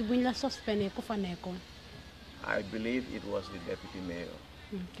léegi buñ la suspendé ku fa nekkoon I believe it was the deputy mayor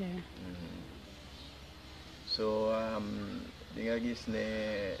so di nga gis ne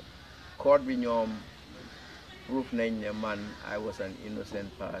court bi ñoom proof nañ ne man I was an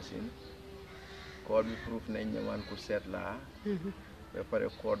innocent person court bi proof nañ ne man ku set laa ba pare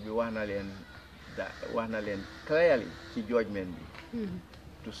court bi wax na leen clearly ci judgment bi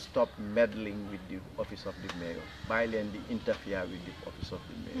to stop meddling with the office of the mayor bàyyi leen di interfere with the office of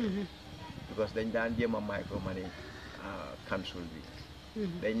the mayor because dañ daan jéem a micromanage council bi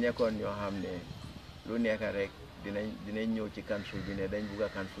dañ nekkoon ñoo xam ne lu nekk rek dinañ ñëw ci council bi ne dañ bugg a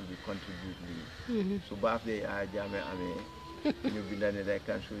council bi contribute lii su birthday a Jammeh amee ñu binda ne day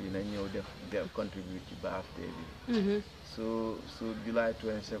council yi nañ ñëw def contribute ci birthday bi su July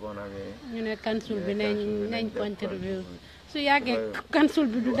 22 amee ñu ne council bi nañ contribute su yàggee council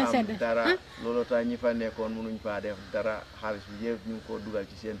bi du dese dara loolu tax ñi fa nekkoon mënuñ faa def dara xaalis bi yëpp ñu ngi ko dugal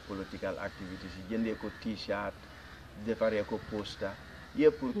ci seen political activities yi jëndee ko t-shirt defaree ko poster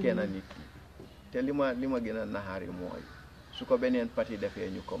yëpp pour kenn nit ki te li ma gën a naxaari mooy su ko beneen parti defee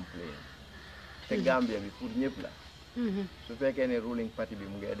ñu complain te Gambia bi pour ñëpp la su fekkee ne ruling party bi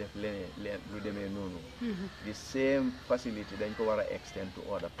mu ngay def leen lu demee noonu the same facility dañ ko war a extend to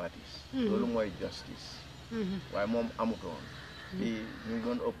other parties loolu mooy justice waaye moom amutoon fii ñu ngi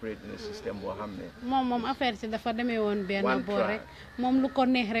doon operate in système boo xam ne moom affaire si dafa demee woon benn boor rek moom lu ko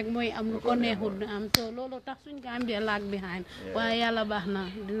neex rek mooy am lu ko neexul du am so loolu tax suñ Gambia lag behind waaye yàlla baax na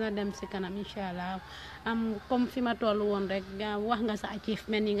dina dem si kanam incha allah am comme fi ma toll woon rek wax nga sa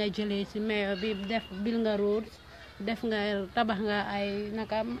achievement yi nga jëlee si mayor bi def bil nga roads def nga tabax nga ay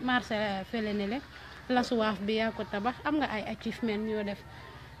naka marché fele ne le lasuwaaf bi yaa ko tabax am nga ay achievement yoo def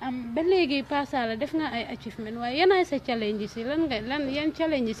ba léegi Pa Sallah def nga ay achievement waaye yan ay sa challenges yi yan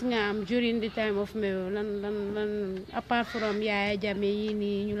challenges nga am during the time of mayor lan apart from Yaya Jammeh yi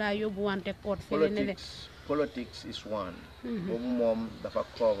nii ñu laa yóbbu wante court fele ne le politics is one boobu moom dafa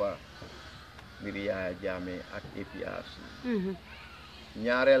cover mbiri Yaya Jammeh ak APRC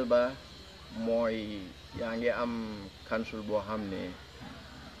ñaareel ba mooy yaa ngi am council boo xam ne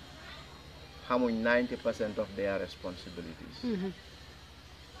xamuñ 90% of their responsibilities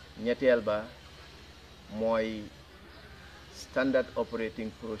ñetteel ba mooy standard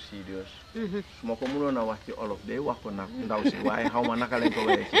operating procedures su ma ko mënoon a wax ci olof day wax ko nag ndaw si waaye xaw ma naka lañ ko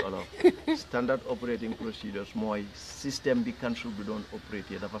waxee ci olof standard operating procedures mooy système bi council bi doon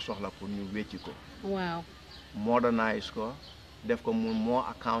opérer dafa soxla pour ñu wecci ko waaw modernize ko def ko mu more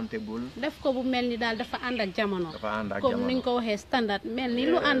accountable def ko bu mel ni daal dafa ànd ak jamono comme niñ ko waxee standard mel ni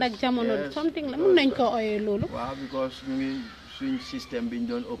lu ànd ak jamono something la mën nañ ko oyee loolu waaw because ñu ngi suñ système bi ñu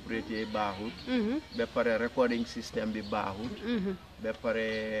doon opératé baaxut ba pare recording système bi baaxut ba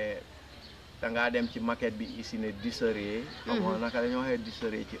pare dangaa dem ci maquette bi ici ne disaree xamoo naka la ñoo waxee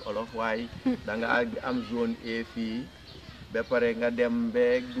disaree ci olof waaye danga am zone A fii ba pare nga dem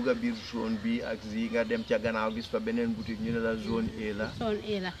ba dugga biir zone bi ak zi nga dem ca gannaaw gis fa beneen boutique ñu ne la zone A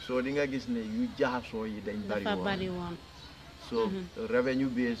la soo di nga gis ne yu jaxasoo yi dañ bari woon so revenue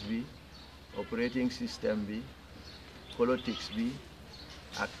base bi operating system bi politics bi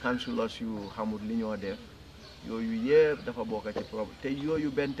ak councilors yu xamul li ñoo def yooyu yëpp dafa bokk ci problème te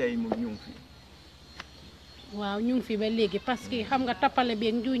yooyu benn tey mu ñu ngi fi waaw ñu ngi fi ba léegi parce que xam nga tappale bi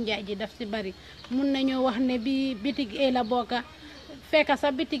ak njuuj njaaj ji daf si bari mun nañoo wax ne bi bitig e la bokka fekka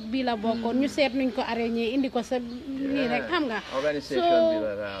sa bitig bi la bokkoon ñu seet nuñ ko arrêté indi ko sa nii rek xam nga soo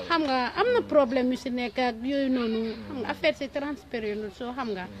xam nga am na problème yu si nekk ak yooyu noonu xam nga affaire si transparent soo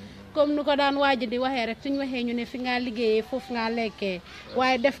xam nga comme nu ko daan waaji di waxee rek suñ waxee ñu ne fi nga liggéeyee foofu nga lekkee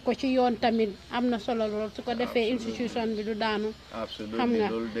waaye def ko ci yoon tamit am na solo lool su ko defee institution bi du daanu xam nga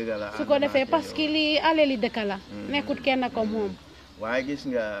su ko defee parce que lii alali dëkk la nekkut kenn ko moom waaye gis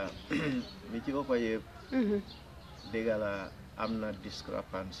nga li ci ëpp yëpp dëgg la am na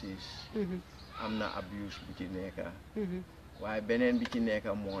discrepancies am na abuse bu ci nekka waaye beneen bi ci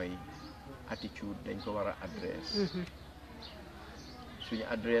nekka mooy attitude dañ ko war a adresse suñu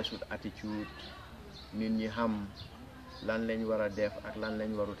adresse wut attitude nit ñi xam lan lañ war a def ak lan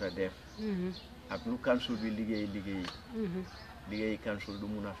lañ warut a def ak lu council bi liggéey council du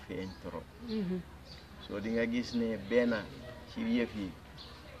mun a feeñ trop soo di nga gis ne benn ci yëf yi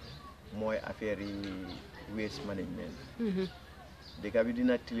mooy affaire yi waste management dëkk bi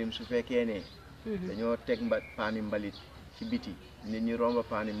dina tilim su fekkee ne dañoo teg paani mbalit ci biti nit ñi romba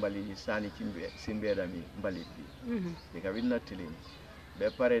paani mbalit yi sànni ci mbeedam yi mbalit bi dëkk bi dina tilim ba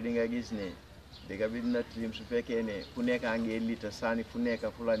pare di nga gis ne dëkk bi dina tilim su fekkee ne ku nekkaa ngee lita sànni fu nekk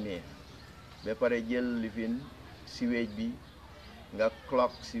fu la neex ba pare jël lifin siweej bi nga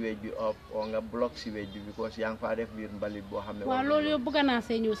clock siweej bi up o nga block siweej bi because yaa ngi faa def biir mbalit boo xam ne waaw loolu yow bëgg naa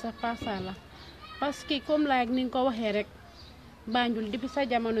see ñëw sax Pa Sallah parce que comme like ni nga ko waxee rek Banjul depuis sa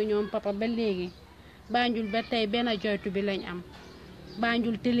jamono ñoom papa ba léegi Banjul ba tey benn joytu bi lañ am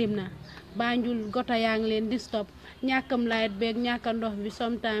Banjul tilim na Banjul gota yaa ngi leen di stop ñàkkam light beeg ñàkka ndox bi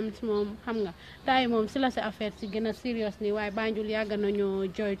sometimes moom xam nga tay moom si la si affaire si gën a serious ni waaye Banjul yàgg nañoo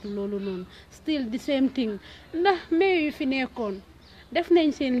joytu loolu noonu still the same thing ndax maire yu fi nekkoon def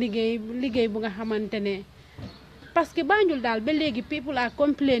nañ seen liggéey bu nga xamante ne parce que Banjul daal ba léegi people are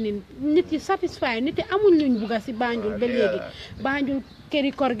complaining nit yi satisfied nit yi amuñ luñ bugga si Banjul ba léegi Banjul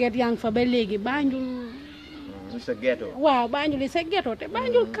këri korget yaa ngi fa ba léegi Banjul sa ghetto waaw Banjul yi sa ghetto te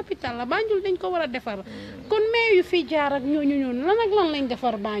Banjul capital la Banjul dañ ko war a defar kon maire yu fi jaar ak ñooñu lan ak lan lañ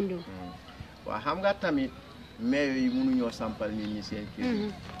defar Banjul waaw xam nga tamit maire yi mënuñoo sampal nit ñi seen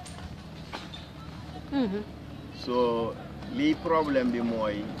kër so lii problème bi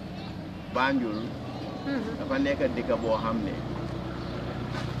mooy Banjul dafa nekk dëkk boo xam ne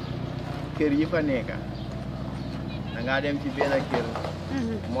kër yi fa nekk dangaa dem ci benn kër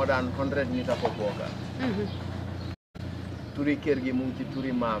moo daan 100 nit a ko bokka turi kër gi mu ngi ci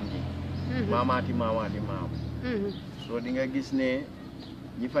turi maam ji maamaati maam soo di nga gis ne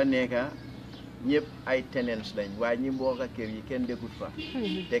ñi fa nekk ñëpp ay tenants lañ waaye ñi mbokk kër yi kenn dëkkut fa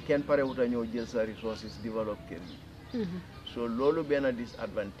te kenn parewut a ñëw jël sa resources develop kër yi so loolu benn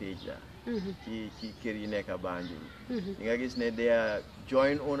disadvantage la ci kër yi nekk Banjul di nga gis ne they are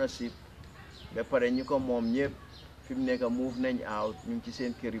joint ownership ba pare ñi ko moom ñëpp fi mu nekk move nañ out ñu ngi ci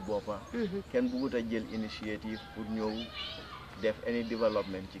seen kër yi boppa kenn bëggut a jël initiative pour ñëw def any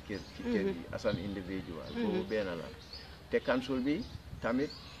development ci kër yi as an individual boobu benn la te council bi tamit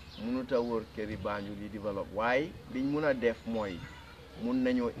mënut a wër kër yi Banjul yi develop waaye liñ mun a def mooy mun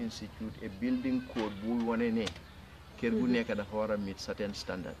nañoo institute a building code bu wane ne kër gu nekk dafa war a meet certain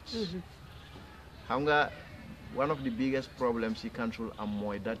standards xam nga one of the biggest problems ci council am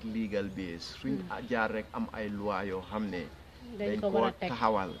mooy that legal base suñ jaar rek am ay loi yoo xam ne dañ ko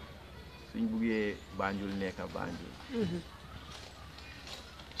taxawal suñ buggee Banjul nekk Banjul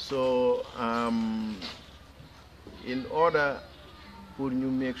so in order pour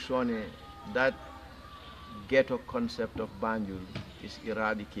ñu make sure ne that ghetto concept of Banjul is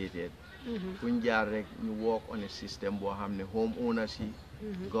eradicated fuñ jaar rek ñu work on a system boo xam ne home owners yi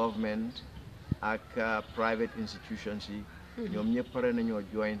government ak private institutions yi ñoom ñëpp pare nañoo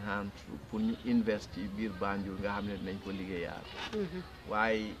join hands pour ñu invest ci biir Banjul nga xam ne dinañ ko liggéeyaat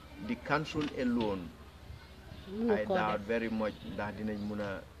waaye the council alone I doubt very much ndax dinañ mun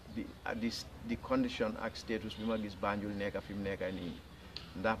a di condition ak status bi ma gis Banjul nekk fi mu nekk nii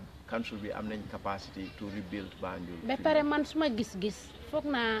ndax council bi am nañ capacity to rebuild Banjul. ba pare man suma gis-gis foog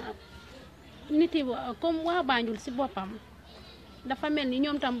naa nit yi comme waa Banjul si boppam dafa mel ni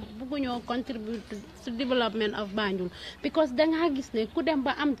ñoom tam bëgguñoo contribute to development of Banjul because dangaa gis ne ku dem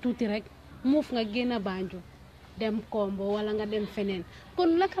ba am tuuti rek muuf nga génn Banjul dem Kombo wala nga dem feneen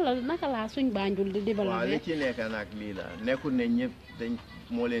kon naka la suñ Banjul di développé. waaw li ci nekk nag lii la nekkul ne ñëpp dañ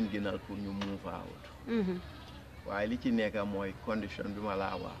moo leen gënal pour ñu move out. waaye li ci nekk mooy condition bi ma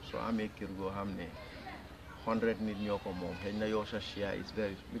laa wax soo amee kër goo xam ne 100 nit ñoo ko moom xëy na yow sa share is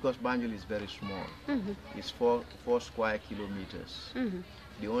very because Banjul is very small. It's 4 square kilometers.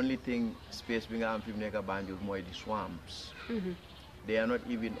 The only thing space bi nga am fi mu nekk Banjul mooy the swamps. They are not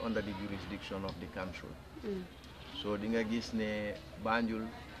even under the jurisdiction of the council. So di nga gis ne Banjul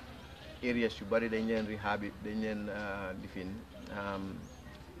areas yu bari dañ leen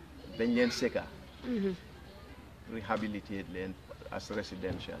dañ leen seka rehabilitate leen as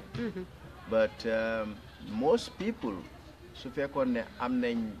residential. But most people su fekkoon ne am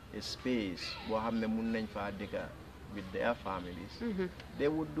nañ space boo xam ne mun nañ faa dëkka with their families they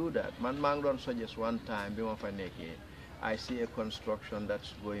would do that. Man maa ngi doon suggest one time bi ma fa nekkee I see a construction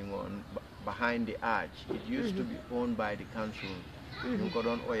that's going on behind the arch. It used to be owned by the council. ñu ngi ko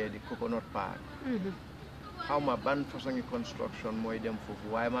doon ooyee the Coconut Park. Xaw ma ban façon construction mooy dem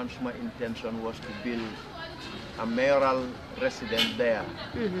foofu waaye man suma intention was to build a mayoral resident there.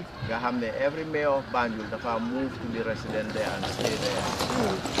 nga xam ne every mayor of Banjul dafa move to the resident there and stay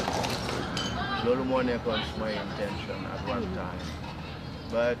there. loolu moo nekkoon suma intention at one time.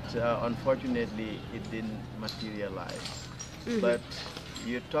 But unfortunately it didn't materialize. But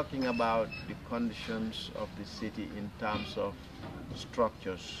you're talking about the conditions of the city in terms of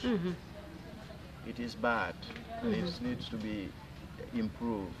structures. It is bad and it needs to be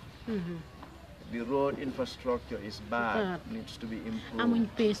improved. The road infrastructure is bad, needs to be improved. Amuñ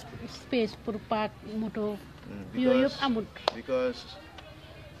space pour park moto. Because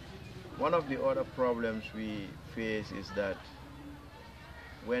one of the other problems we face is that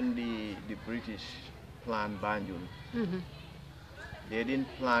when the British planned Banjul, they didn't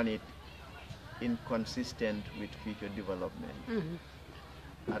plan it inconsistent with future development.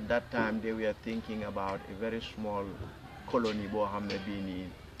 At that time, they were thinking about a very small colony boo xam ne bii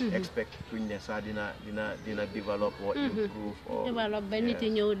nii expect kuñ ne sax dina develop or improve or develop ba nit yi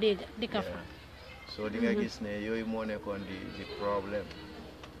ñëw dëkk fa. So di nga gis ne yooyu moo nekkoon di problème.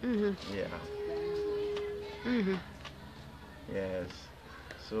 Yes.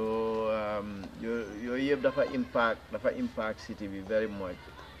 So yooyu yëpp dafa impact city bi very much.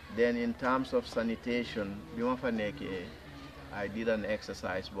 Then in terms of sanitation bi ma fa nekkee I did an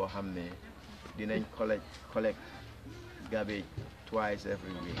exercise boo xam ne dinañ collect garbage twice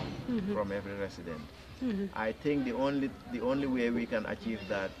every week from every resident. I think the only way we can achieve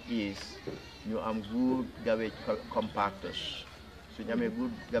that is ñu am good garbage compactors. So ñu amee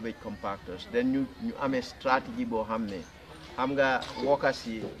good garbage compactors then ñu amee strategy boo xam ne xam nga workers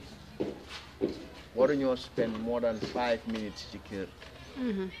yi waruñoo spend more than 5 minutes ci kër.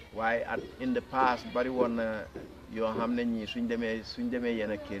 waaye in the past bari woon na yoo xam ne ñii suñ demee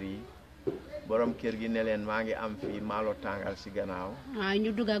yenn kër yi borom kër gi ne leen maa ngi am fii maalo tàngal si gannaaw.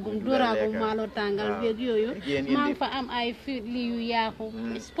 ñu dóoraagum maalo tàngal beeg yooyu. maa ngi fa am ay li yu yaaku.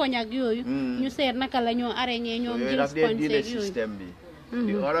 spoñ ak yooyu. ñu seet naka la ñoo arrêté ñoom jël spoñ seeg yooyu système bi.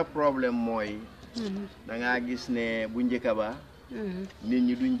 di other problème mooy. da ngaa gis ne bu njëkk ba. nit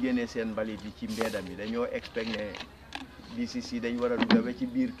ñi duñ génne seen mbalit yi ci mbedda mi dañoo expect ne DCC dañ war a dugg ba ci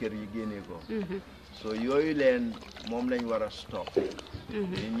biir kër yi génne ko. so yooyu leen moom lañ war a stop.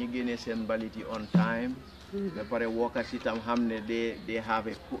 nit ñi génne seen mbalit yi on time. ba pare workers itam xam ne they have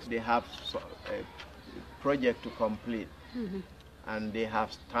a project to complete. and they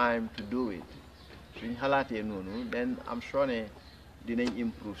have time to do it. suñ xalaatee noonu then I'm sure ne dinañ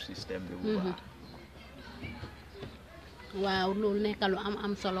improve système bi bu baax. waaw loolu nekk lu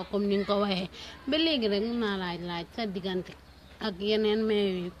am solo comme ni nga ko waxee ba léegi rek mun naa laaj sa diggante ak yeneen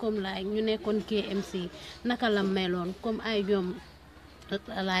maire yi comme ñu nekkoon KMC naka la meloon comme ay ñoom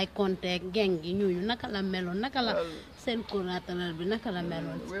laay contact geng gi ñooñu naka la meloon naka la seen coordinateur bi naka la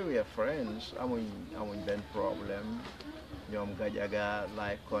meloon. we were friends amuñ benn problème ñoom Gajaga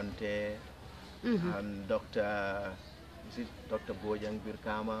laay Conte and Dr. Bojang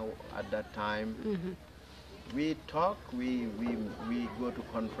Birkama at that time. We talk, we go to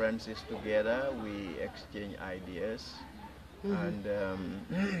conferences together, we exchange ideas, and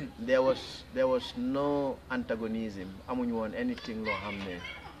there was no antagonism. Amuñu woon anything loo xam ne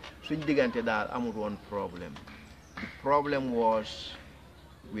suñ diggante daal amul woon problem. The problem was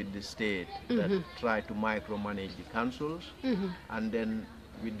with the state that tried to micromanage the councils, and then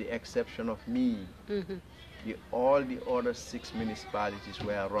with the exception of me, all the other 6 municipalities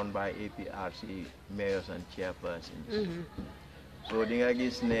were run by APRC mayors and chairpersons. So di nga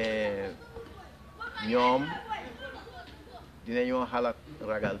gis ne ñoom dinañoo xalaat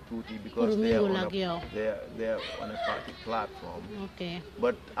ragal tuuti because they are on a party platform. Okay.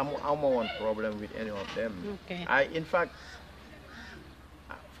 But I'm one problem with any of them. Okay. In fact,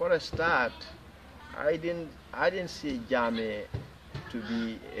 for a start, I didn't see Jammeh to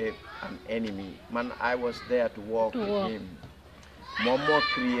be an enemy. Man, I was there to work with him. More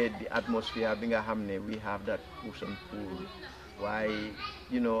create the atmosphere. We have that push and pull. Why,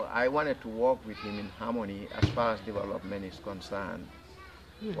 you know, I wanted to work with him in harmony as far as development is concerned.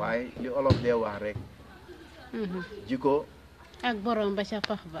 Why, all of them were rek. Jiko. Ak borom ba ca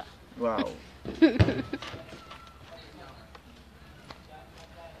pax ba. Wow.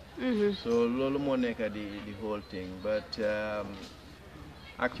 So lolu mo nekk the whole thing, but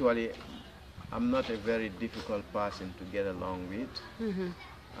actually I'm not a very difficult person to get along with,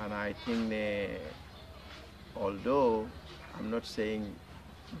 and I think although I'm not saying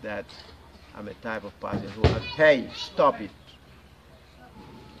that I'm a type of person who has, hey, stop it.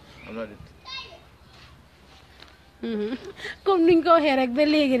 I'm not comme niñ ko waxee rek ba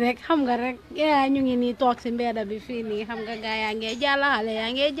léegi rek xam nga rek ñu ngi nii toog si mbedda bi fii nii xam nga gaa yaa ngee jàlla xale yaa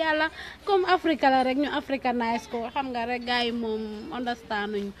ngee jàlla comme Afrique la rek ñu africanise ko xam nga rek gaa yi moom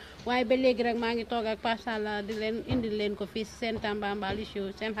understand nuñ waaye ba léegi rek maa ngi toog ak Pa Sallah di leen indil leen ko fii si seen Tambambalu show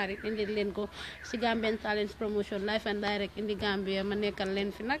seen xarit indil leen ko si Gambian Talents Promotion live and direct indi Gambia ma nekkal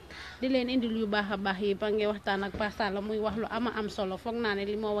leen fi nag di leen indil yu baax a baax yi ba ngi waxtaan ak Pa Sallah muy wax lu am solo foog naa ne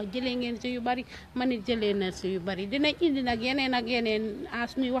li moo wax jëlee ngeen si yu bari man it jëlee na si yu bari dinañ indi nag yeneen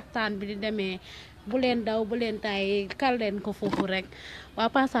as muy waxtaan bi di demee bu leen daw bu leen tay kal leen ko foofu rek waa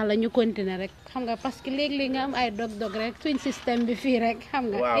Pa Sallah ñu continuer rek xam nga parce que léeg-léeg nga am ay dog rek suñ système bi fii rek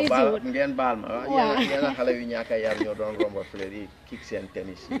xam nga. waaw ngeen baal ma yéen a xale yu ñàkk a yar ñoo doon romba fële di kick seen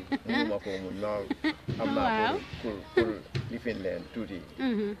tennis yi mënuma ko muñ noonu xam naa pour lifin leen tuuti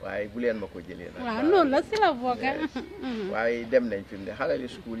waaye bu leen ma ko jëlee nag waaw noonu la si la bokk waaye dem nañ fi mu ne xale yi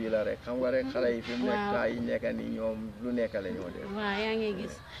school yi la rek xam nga rek xale yi fi mu nekk taa yi nekk ni ñoom lu nekk la ñoo def waaw yaa ngi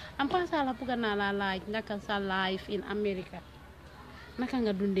gis am Pa Sallah bëgg naa la laaj naka sa life in America naka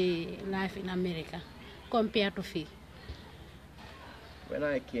nga dundee life in America compared to fii. when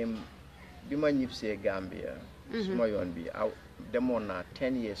I came bi ma ñibbisee Gambia suma yoon bi demoon naa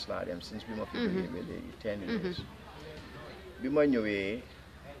 10 years laa dem since bi ma fi jógee ba léegi 10 years bi ma ñëwee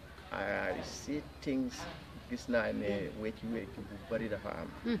I see things gis naa ne wecci bu bari dafa am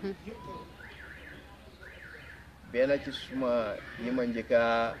benn ci suma yi ma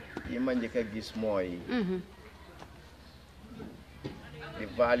njëkk a gis mooy the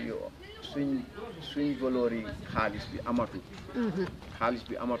value suñ valeur yi xaalis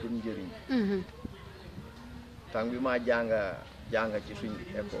bi amatul njëriñ tang bi ma jàng ci suñ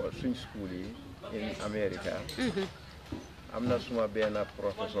école suñ school yi in America am na suma benn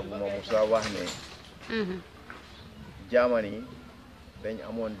professeur bu ma musa wax ne Germany dañ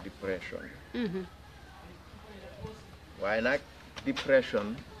amoon depression waaye nag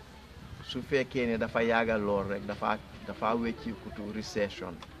depression su fekkee ne dafa yàggal lool rek dafa wecci kutu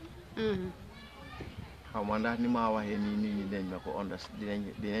recession xaw ma ndax ni ma waxee nii nit ñi dañ ma ko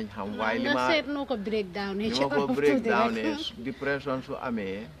dinañ xam waaye li ma seet noo ko break down depression su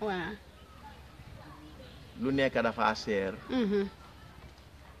amee lu nekk dafa seer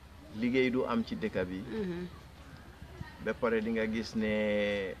liggéey du am ci dëkk bi ba pare di nga gis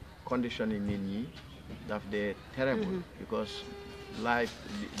ne condition yi nit ñi daf dee terrible because life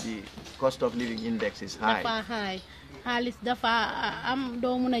the cost of living index is high dafa high xaalis dafa am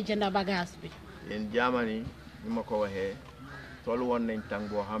doo mun a jënd bagage bi yéen Germany ni ma ko waxee toll woon nañ tàng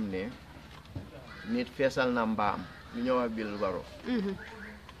boo xam ne nit feesal na mbaam lu ñëw ak bil baro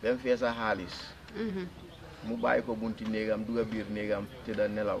dem feesa xaalis mu bàyyi ko bunti néegam duga biir néegam te da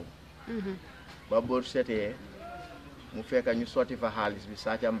nelaw ba boo setee mu fekka ñu sotti fa xaalis bi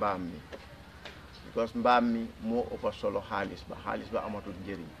sàcca mbaam mi because mbaam mi moo ëpp solo xaalis ba amatul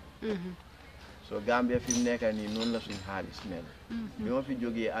njëriñ so Gambia fi mu nekk nii noonu la suñ xaalis mel bi ma fi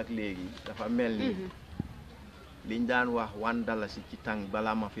jógee ak léegi dafa mel ni liñ daan wax $1 ci tàng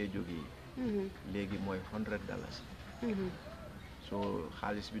balaa ma fee jógee léegi mooy $100 so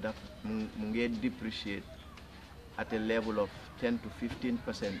xaalis bi daf mu ngee depreciate at a level of 10 to 15%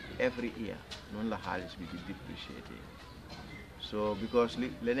 every year noonu la xaalis bi di depreciate so because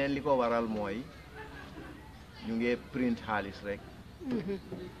leneen li ko waral mooy ñu ngee print xaalis rek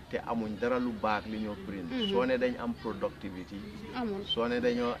te amuñ dara lu baax li ñoo print soo ne dañ am productivity soo ne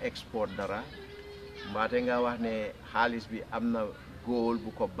dañoo export dara mbaate nga wax ne xaalis bi am na gold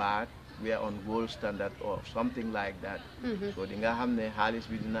bu ko baat we are on gold standard or something like that. So di nga xam ne xaalis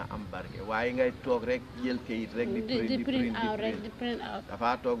bi dina am barke waaye ngay toog rek jël kayit rek di print out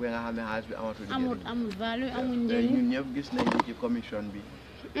dafa toog ba nga xam ne xaalis bi amul value amul njëriñ njëriñ ñun ñëpp gis nañ ci commission bi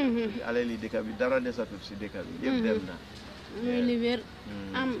alali dëkk bi dara desatul si dëkk bi yëpp dem na muy li wér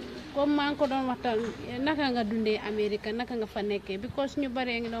am comme maa ngi ko doon waxtaan naka nga dundee Amérique naka nga fa nekkee because ñu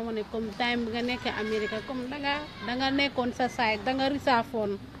bari ngi doon wax ne comme time bi nga nekkee Amérique comme danga nekkoon sa side danga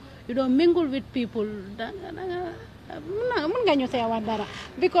risaafoon you don't mingle with people mën nga ñu see wax dara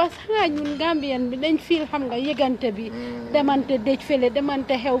because nga ñun Gambian bi dañ feel xam nga yëgante bi demante dëj fële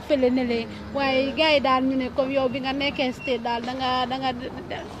demante xew fële ne le waaye gars yi daal ñu ne comme yow bi nga nekkee state daal danga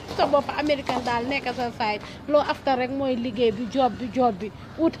sa bopp américain daal nekk sa side loo after rek mooy liggéey bi job bi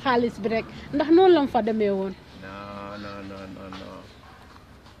ut xaalis bi rek ndax noonu la mu fa demee woon non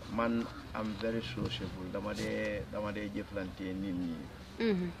man am very sociable dama dee jëflante nit ñi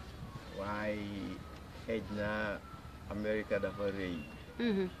waaye xëj na America dafa rëy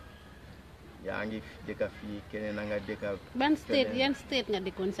yaa ngi dëkka fii keneen a nga dëkka ban state yan state nga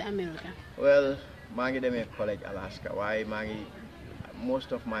dëkkoon si America well maa ngi demee college Alaska waaye maa ngi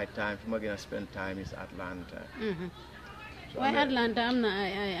most of my time fi ma gën a spend time is Atlanta waaye Atlanta am na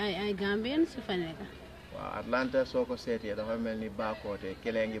ay Gambian su fa nekk waaw Atlanta soo ko seetee dafa mel ni Bakoteh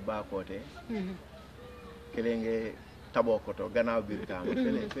kelee ngi Bakoteh kelee ngi Tabokoto gannaaw biir kaama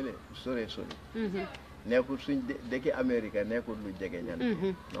fële sore nekkul suñ dëkki Amérique nekkul lu jege ñan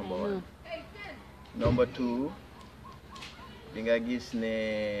number one number two di nga gis ne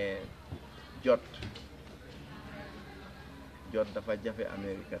jot dafa jafe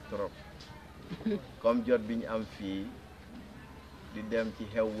Amérique trop comme jot bi ñu am fii di dem ci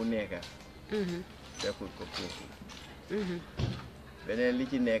xew bu nekka fekkul ko foofu beneen li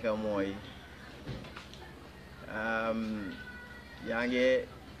ci nekka mooy yaa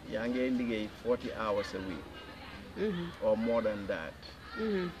ngi liggéey 40 hours a week or more than that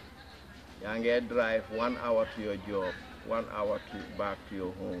yaa ngi drive 1 hour to your job 1 hour back to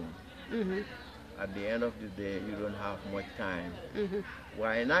your home at the end of the day you don't have much time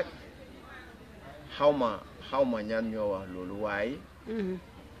waaye nag xaw ma ñan ñoo wax loolu waaye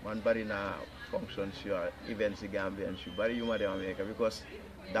man bari naa functions yu events yi Gambian yu bari yu ma dem America because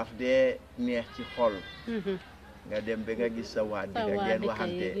daf dee neex ci xol nga dem ba nga gis sa waa dëkk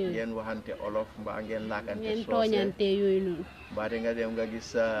ngeen waxante olof mbaa ngeen laakante soose yooyu noonu mbaate nga dem nga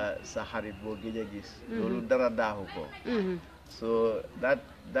gis sa xarit boo gëj a gis loolu dara daaxu ko so that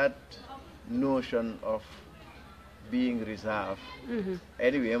notion of being reserved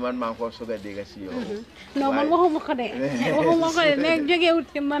anyway man maa ngi ko soog a dégg si yow non man waxuma ko de ne jógewut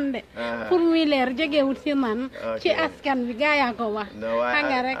ci man de pour muy leer jógewut ci man ci askan bi gaa yaa ko wax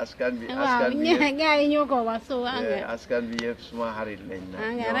nga rek askan bi gaa yi ñoo ko wax so askan bi yëpp suma xarit lañ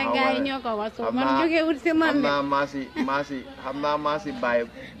na nga rek gaa yi ñoo ko wax so man jógewut ci man de xam naa maa si bàyyi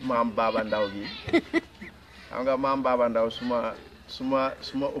maam Baba Ndaw gi xam nga maam Baba Ndaw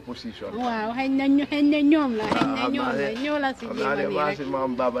suma opposition waaw xëy na ñoom la ñoo la si jéem a maa si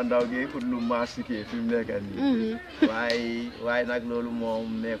maam Baba Ndaw gi ut lu maa sikee fi mu nekk nii waaye nag loolu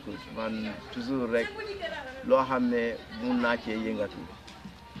moom nekkul man toujours rek loo xam ne mun naa cee yëngatu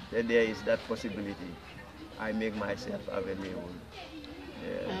te there is that possibility I make myself available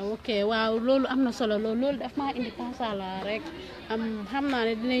ok waaw loolu am na solo loolu daf maa indi Pa Sallah rek xam naa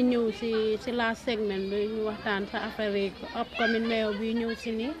ne dinañ ñëw si last segment bi ñu waxtaan sa affaire yi upcoming mayor bi ñëw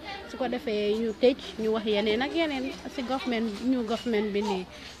si nii su ko defee ñu tëj ñu wax yeneen ak yeneen si government bi nii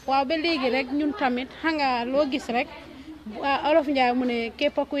waaw ba léegi rek ñun tamit xam nga loo gis rek Olof Njaay mu ne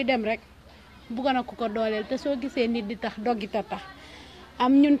képp kuy dem rek bugg na ku ko dooleel te soo gisee nit di tax doggita tax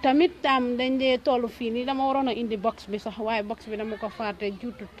ñun tamit dañ dee tollu fii nii dama waroon a indi box bi sax waaye box bi dama ko fàtte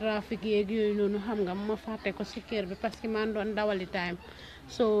juutu trafic yeeg yooyu noonu xam nga ma fàtte ko si kër bi parce que man doon dawali time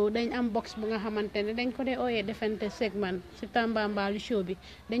so dañ am box bu nga xamante ne dañ ko dee ooyee defante segment si Tambambalu show bi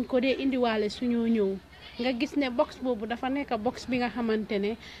dañ ko dee indiwaale suñoo ñëw nga gis ne box boobu dafa nekk box bi nga xamante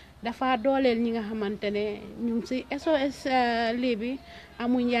ne dafa dooleel ñi nga xamante ne ñu ngi si SOS lii bi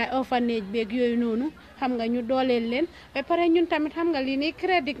amuñ yaay orphanage beeg yooyu noonu xam nga ñu dooleel leen ba pare ñun tamit xam nga lii nii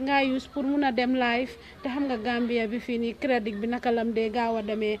crédit nga use pour mun a dem live te xam nga Gambia bi fii nii crédit bi naka lam dee gaaw a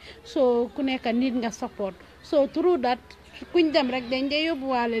demee soo ku nekk nit nga support so through that kuñ dem rek dañ dee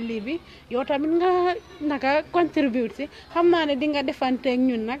yóbbuwaale lii bi yow tamit nga naka contribute si xam naa ne di nga defanteeg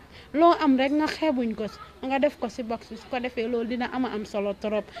ñun nag loo am rek nga xeebuñ ko si nga def ko si box bi su ko defee loolu dina am solo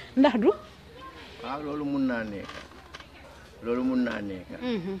trop ndax du waaw loolu mun naa nekk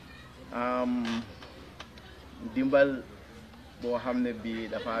dimbal boo xam ne bii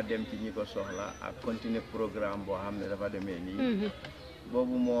dafa dem ci ñi ko soxla ak continuer programme boo xam ne dafa demee nii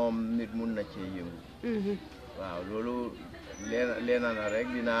boobu moom nit mun na cee yëngu waaw loolu leena na rek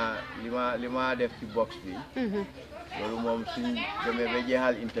dinaa li ma def ci box bi loolu moom suñ demee ba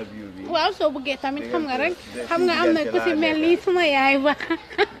jeexal interview bi waaw soo bëggee tamit xam nga rek xam nga am na ku si mel ni suma yaay ba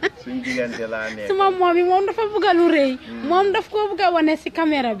suñ diggante laa nekk suma moom yi moom dafa bëgg lu rëy moom daf koo bëgg a wane si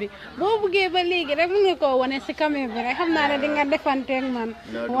caméra bi boo bëggee ba léegi rek mun nga koo wane si caméra bi rek xam naa ne di nga defanteeg man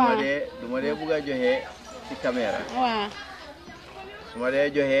waaw du ma dee bëgg a joxe si caméra waaw su ma dee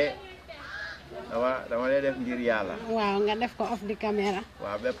joxe dama dee def ngir yàlla waaw nga def ko off di caméra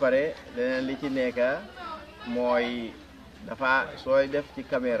waaw ba pare leneen li ci nekk mooy dafa sooy def ci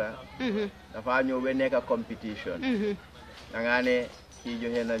caméra dafa ñëw ba nekk competition da ngaa ne kii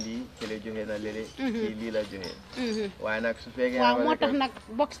joxe na lii kële joxe na lële kii lii la joxe waaye nag su fekkee waaw moo tax nag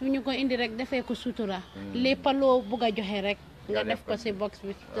box bi ñu ko indi rek defee ko sutura lépp loo bugg a joxe rek nga def ko si box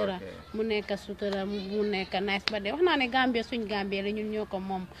bi sutura mu nekk sutura mu nekk nice ba de wax naa ne Gambia suñ Gambia la ñun ñoo ko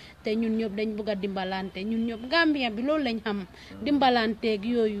moom te ñun ñëpp dañ bugg a dimbalante ñun ñëpp Gambia bi loolu lañ xam dimbalanteeg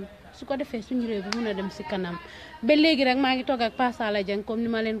yooyu su ko defee suñu réew bi mun a dem si kanam ba léegi rek maa ngi toog ak Pa Sallah Jeng comme ni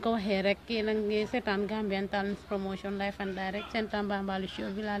ma leen ko waxee rek kii nag ngi seetaan Gambian Talents Promotion live and direct seen Tambambalu show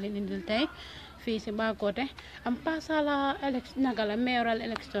bi laa leen indil tey fii si Bakoteh am Pa Sallah naka la mayoral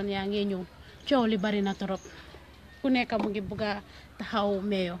election yaa ngi ñëw coow li bari na trop ku nekk mu ngi bugg a taxaw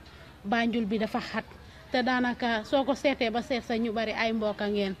mayo Banjul bi dafa xat te daanaka soo ko seetee ba seet sa ñu bari ay mbokk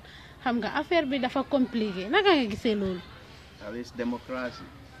ngeen xam nga affaire bi dafa compliqué naka nga gisee loolu. démocratie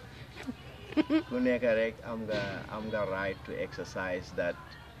ku nekk rek am nga right to exercise that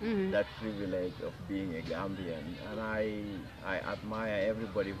privilege of being a Gambian, and I admire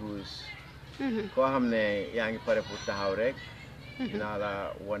everybody who's koo xam ne yaa ngi pare pour taxaw rek naa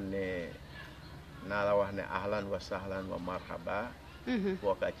la wax ne ahlan wa sahlan wa marhaba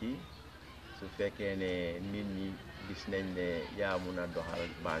bokka ci su fekkee ne nit ñi gis nañ ne yaa mun a doxal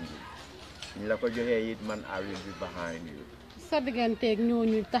Banjul ñu la ko joxee it man I will be behind you. sa digganteeg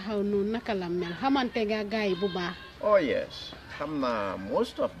ñooñu taxaw noonu naka la mel xamante nga gaay bu baax. Oh yes, xam naa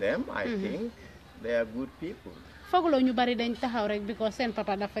most of them I think they are good people. fooguloo ñu bari dañ taxaw rek because seen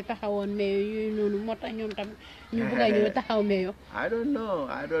papa dafa taxawoon meyo yooyu noonu moo tax ñoom tam ñu bëgg a ñëw taxaw meyo. I don't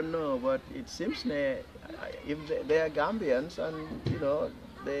know but it seems ne if they are Gambians and you know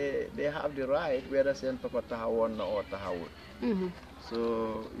they have the right whether seen papa taxawoon na or taxawul. So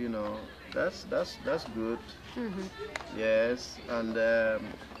you know that's good. Yes, and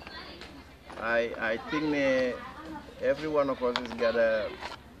I think every one of us is gotta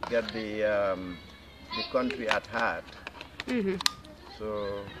get the country at heart. So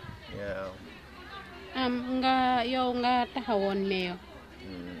yeah. yow nga taxawoon meyo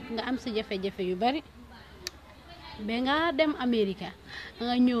nga am si jafe-jafe yu bari ba nga dem America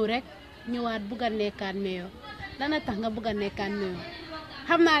nga ñëw rek ñëwaat bugg a nekkaat meyo dana tax nga bugg a nekkaat meyo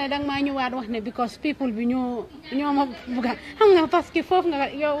xam naa ne danga maa ñëwaat wax ne because people bi ñoo ma bugg a xam nga parce que foofu nga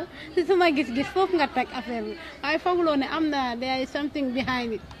yow si sama gis-gis foofu nga teg affaire bi waaye fooguloo ne am na there is something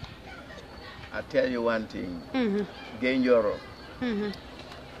behind it. I tell you one thing. Genjoro.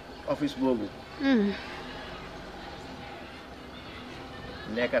 Office boobu.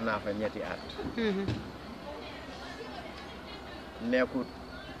 nekk naa fa ñetti at. nekkut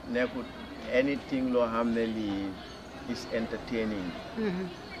anything loo xam ne lii is entertaining.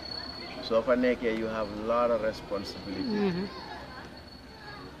 soo fa nekkee you have a lot of responsibility.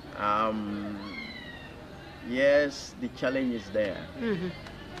 Yes, the challenge is there.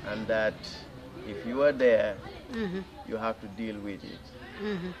 And that if you are there, you have to deal with it.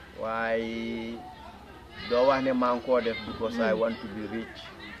 Why do I want to def because I want to be rich?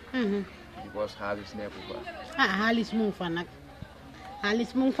 Because xaalis nekku fa. xaalis mu ngi fa nag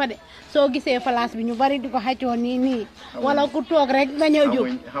xaalis mu ngi fa de soo gisee place bi ñu bari di ko xàccoo nii wala ku toog rek nga ñëw jóg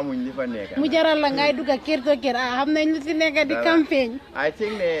xamuñ li fa nekk mu jaral la ngay dugg kër to kër xam nañ lu ci nekk di campagne. I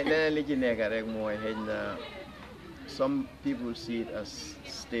think ne leneen li ci nekk rek mooy xëy na some people see it as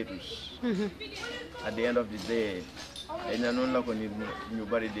status. At the end of the day, xëy na noonu la ko nit ñu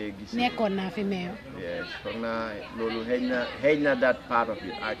bari dee gis. nekkoon naa fi meyo. Yes, foog naa loolu xëy na that part of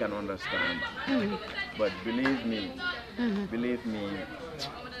it I can understand. But believe me,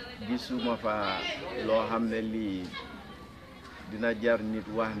 gisuma fa loo xam ne lii dina jar nit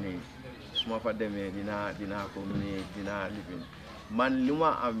wax ni su ma fa demee dinaa ko mee dinaa lifin man li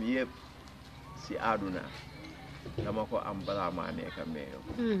ma am yëpp si àdduna dama ko am balaa maa nekk meyo.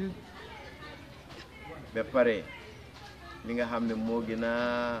 ba pare li nga xam ne moo gën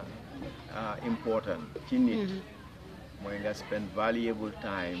a important ci nit mooy nga spend valuable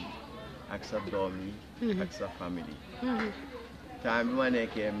time ak sa doom yi ak sa family. time bi ma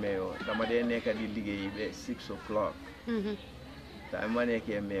nekkee mayor dama dee nekk di liggéey ba 6 o'clock time bi ma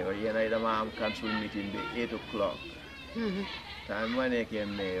nekkee mayor yenay dama am council meeting ba 8 o'clock time bi ma nekkee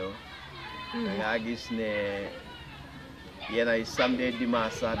mayor da ngaa gis ne yenay samedi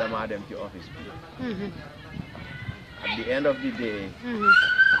dimanche sax dama dem ci office bi at the end of the day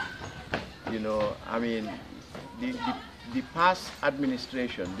you know I mean the past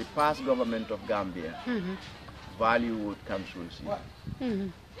administration, the past government of Gambia valued councils.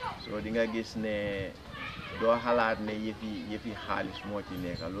 So di nga gis ne doo xalaat ne yëfi xaalis moo ci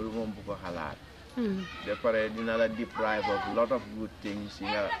nekk loolu moom bu ko xalaat. Ba pare dina la deprive of a lot of good things.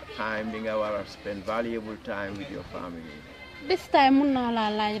 Time bi nga war a spend valuable time with your family. This time mun naa laa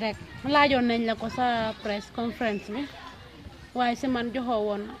laaj rek laajoon nañ la ko sa press conference bi waaye si man joxoo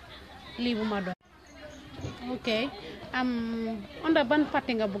woon lii bu ma doon. Ok onda ban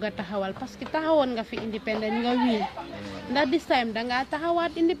parti nga bëgg a taxawal parce que taxawoon nga fi independent nga win ndax this time dangaa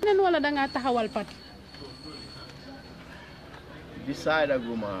taxawaat independent wala dangaa taxawal parti. Decide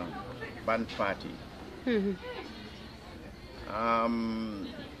aguma ban party.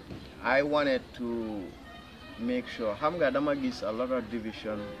 I wanted to make sure xam nga dama gis a lot of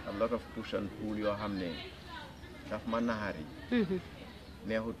division, a lot of push and pull yoo xam ne daf ma naxari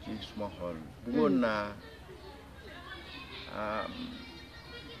neexut ci suma xol bëggoon naa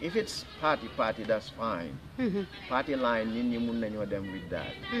if it's party that's fine. Party line nit ñi mun nañoo dem with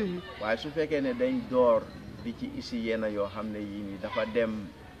that. waaye su fekkee ne dañ door di ci isi yenn yoo xam ne yii nii dafa dem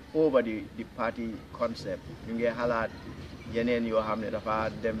over the party concept ñu ngi xalaat yeneen yoo xam ne dafa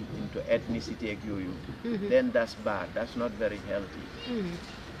dem into ethnicity ak yooyu then that's bad, that's not very healthy.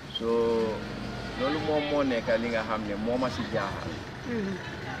 So loolu moom moo nekk li nga xam ne moo ma si jaaxal.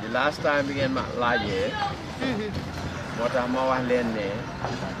 The last time bi ngeen ma laajee moo tax ma wax leen ne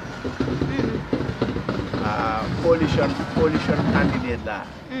coalition candidate la.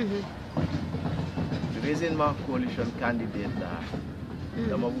 The reason ma coalition candidate la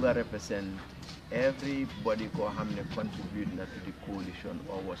dama bëgg a represent everybody koo xam ne contribute na to the coalition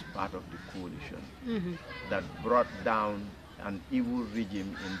or was part of the coalition that brought down an evil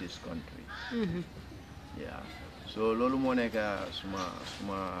regime in this country. Yeah. So lolu mo nekk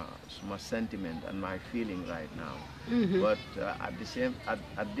suma sentiment and my feeling right now. But at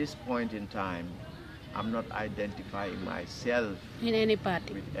this point in time, I'm not identifying myself in any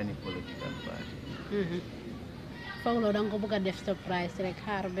party with any political party. Foog lo dang ko bëgg a def surprise rek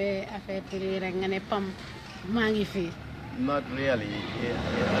xaar be affaire bi rek nga ne pam maa ngi fi. Not really.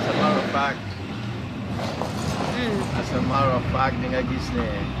 As a matter of fact, di nga gis ne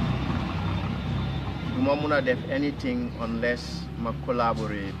duma mun a def anything unless ma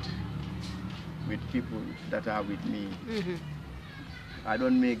collaborate with people that are with me. I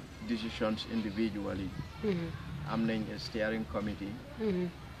don't make decisions individually. am nañ a steering committee.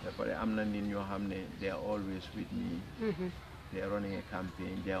 ba pare am na nit ñoo xam ne they are always with me. They are running a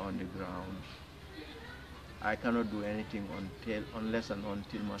campaign, they are on the ground. I cannot do anything unless and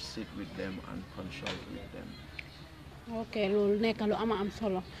until I sit with them and consult with them. Ok, loolu nekk lu am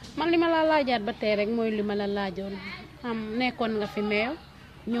solo man li ma la laajaat ba tey rek mooy li ma la laajoon nekkoon nga fi meew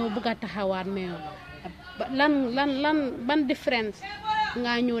ñëw bëgg a taxawaat meew lan ban difference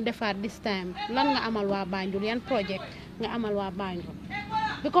nga ñëw defaat this time lan nga amal waa Banjul yan project nga amal waa Banjul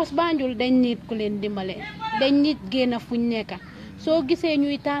because Banjul dañ nit ku leen dimbale dañ nit génn fuñ nekk soo gisee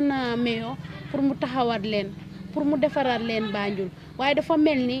ñuy tànn meew pour mu taxawaat leen pour mu defaraat leen Banjul waaye dafa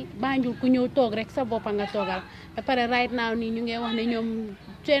mel ni Banjul ku ñëw toog rek sa boppa nga toogal ba pare right now nii ñu ngi wax ne ñoom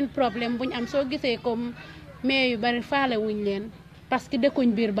seen problème buñ am soo gisee comme mais yu bari faale wuñ leen parce que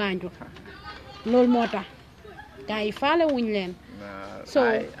dëkkuñ biir Banjul loolu moo tax gars yi faale wuñ leen. So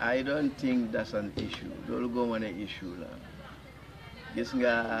I don't think that's an issue. Loolu goma ne issue la gis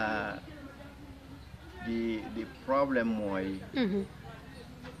nga the problem mooy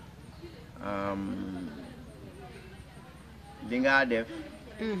li nga def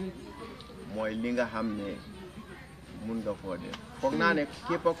mooy li nga xam ne mun nga koo def foog naa ne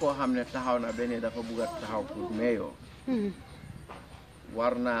képp koo xam ne taxaw na benn dafa bugg a taxaw pour meeyoo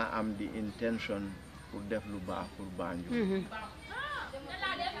war naa am di intention pour def lu baax pour Banjul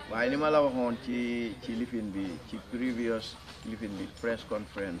waaye li ma la waxoon ci lifin bi ci previous lifin bi press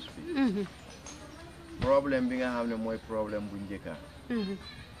conference bi problème bi nga xam ne mooy problème bu njëkka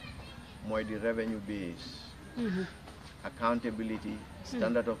mooy di revenue base accountability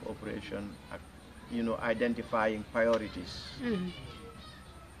standard of operation identifying priorities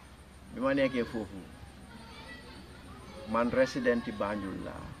bi ma nekkee foofu man resident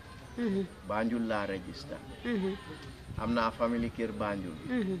Banjul laa register am naa famille kër Banjul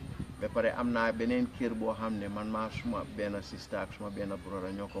ba pare am naa beneen kër boo xam ne man maa suma benn sister ak suma benn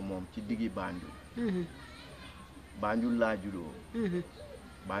brother ñoo ko moom ci diggi Banjul. Banjul laa juddoo.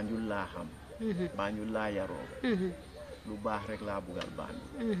 Banjul laa xam. Banjul laa yaroo. lu baax rek laa buggal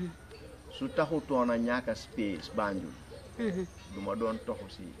Banjul. su taxutoon a ñàkk space Banjul. du ma doon toxu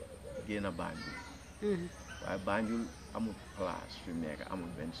si génn Banjul. waaye Banjul amul place fi mu nekk amul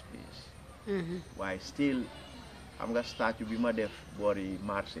benn space. waaye still xam nga statue bi ma def boori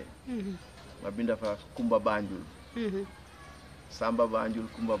marché. ma binda fa Kumba Banjul. Samba Banjul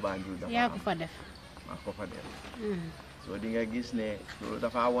Kumba Banjul. dafa yaa ko fa def. maa ko fa def. soo di nga gis ne loolu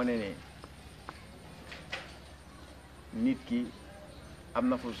dafa wane ne nit ki am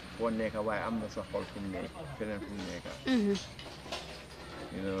na foo nekk waaye am na sa xol fu mu nekk feneen fu mu nekk.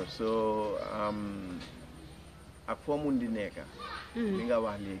 you know so ak foo mun di nekk. li nga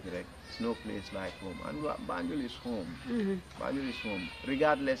wax léegi rek it's no place like home and Banjul is home. Banjul is home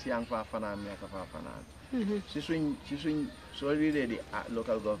regardless yaa ngi faa fanaan nekk faa fanaan. ci suñ soo readee di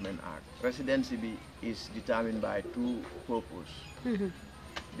local government act residency bi is determined by two purpose.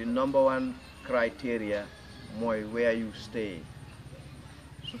 the number one criteria mooy where you stay.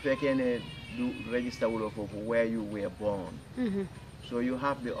 su fekkee ne du register wuloo foofu where you were born. so you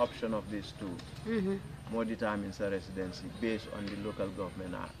have the option of these two. More determines a residency based on the local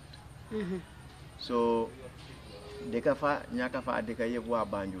government act. So deka fa ñaka fa deka yeb wa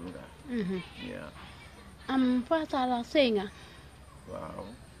Banjul nga. Yeah. Pa Sallah sëy nga. Waaw.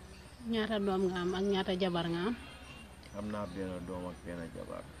 ñaata doom nga am ak ñaata jabar nga am. am naa benn doom ak benn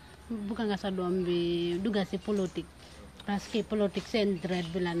jabar. Buka nga sa doom bi dugga si politique parce que politique seen deret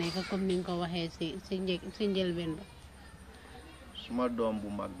bi la nekk comme ni nga ko waxee si njëlbeen ba. Suma doom bu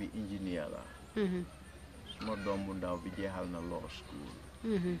mag bi engineer la. Suma doom bu ndaw bi jeexal na law school.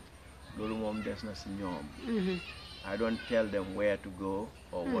 loolu moom des na si ñoom. I don't tell them where to go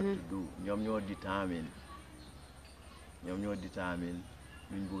or what to do. ñoom ñoo determine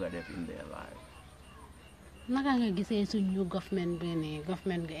luñ bugg a def in their life. naka nga gisee suñu government bi ne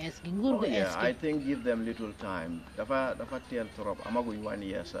government gu es gi nguur gu es gi. I think give them little time dafa teel trop amaguñ 1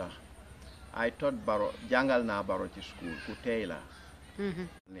 year sax. I thought Baro jàngal naa Baro ci school ku tey la.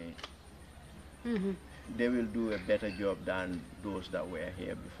 They will do a better job than those that were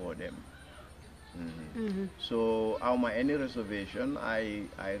here before them. So awma any reservation. I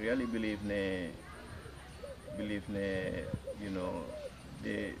really believe ne you know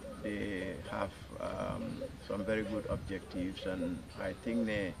they have some very good objectives, and I think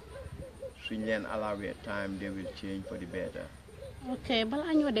ne suñ leen allowé time they will change for the better. ok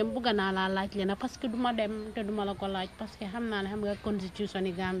balaa ñoo dem bëgg naa laa laaj leen parce que duma dem te duma la ko laaj parce que xam naa ne xam nga constitution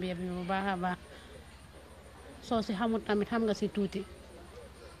yi Gambia bi bu baax a baax soo si xamul tamit xam nga si tuuti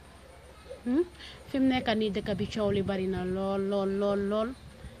fi mu nekk nii dëkk bi coow li bari na lool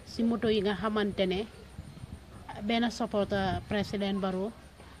si moto yi nga xamante ne benn supporter président Barrow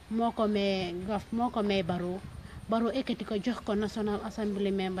moo ko may Barrow ekkati ko jox ko National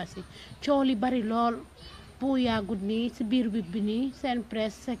Assembly members yi coow li bari lool bu yàggut nii si biir bi nii seen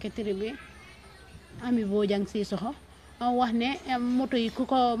presse secretary bi Ami Bojang Sissoho wax ne moto yi ku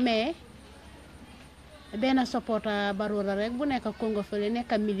ko maye benn supporter Barrow la rek bu nekk Congo fële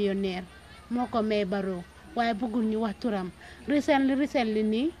nekk millionnaire moo ko may Barrow waaye bëggul ñu wax turam recently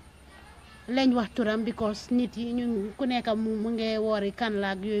nii lañ wax turam because nit yi ñu ku nekk mu ngi woori kan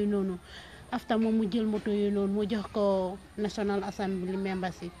la ak yooyu noonu after moom mu jël moto yooyu noonu mu jox ko National Assembly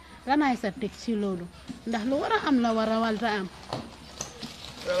members yi lanaay sa teg ci loolu ndax lu war a am la war a walta am.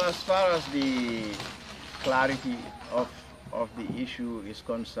 Well, as far as the clarity of the issue is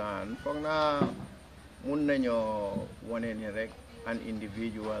concerned, foog naa mun nañoo wane ni rek an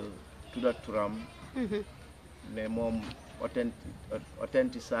individual tudda turam ne moom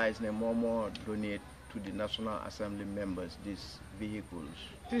authenticize ne moom moo donate to the National Assembly members these vehicles.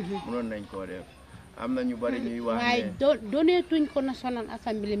 Munoon nañ koo def. am na ñu bari ñuy wax ne waaye donné tuñ ko National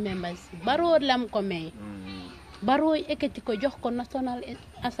Assembly members Barrow lam ko may. Barrow ekkati ko jox ko National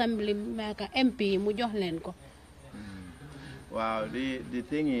Assembly maka MP mu jox leen ko. Wow, the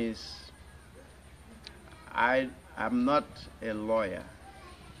thing is I'm not a lawyer.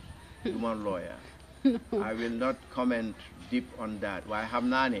 Human lawyer. I will not comment deep on that. Waaye xam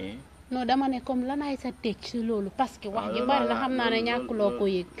naa ne non dama ne comme lanaay sa teg ci loolu parce que wax ji bari na xam naa ne ñàkkuloo ko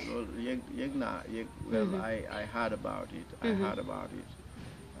yëg. yëg naa well I heard about it.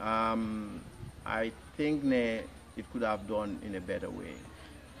 I think ne it could have done in a better way.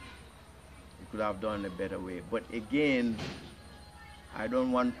 But again, I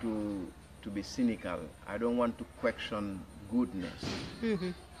don't want to be cynical. I don't want to question goodness.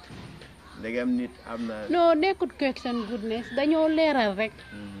 ndegam nit am na. non nekkut question goodness dañoo leeral rek.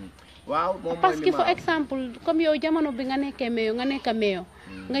 waaw moom parce que for exemple comme yow jamono bi nga nekkee meyo nga nekk meyo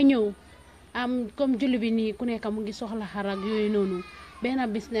nga ñëw am comme julli bi nii ku nekk mu ngi soxla xar ak yooyu noonu benn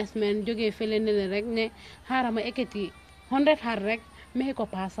businessman jógee fële ne le rek ne xaaral ma ekkati 100 xar rek may ko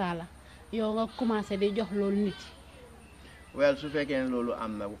Pa Sallah yow nga commencé di jox loolu nit yi. Well, su fekkee ne loolu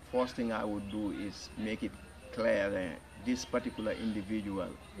am na first thing I would do is make it clear that this particular individual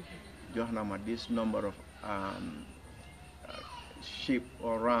jox na ma this number of sheep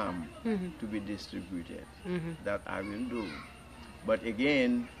or ram to be distributed. That I will do. But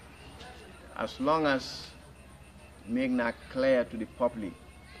again, as long as make that clear to the public.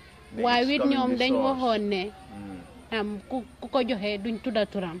 Waaye wit ñoom dañ waxoon ne ku ko joxe duñ tudda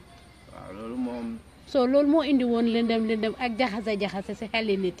turam. Waaw loolu moom. So loolu moo indi woon lëndëm ak jaxase si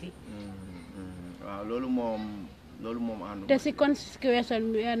xeli nit yi. Waaw loolu moom àndu. te si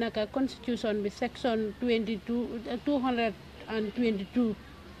constitution bi naka constitution bi section 222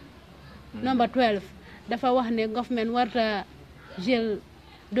 number 12 dafa wax ne government warta jël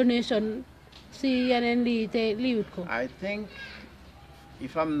donation si yeneen lii te liiwut ko. I think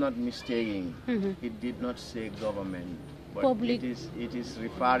if I'm not mistaken, it did not say government. But Public. It is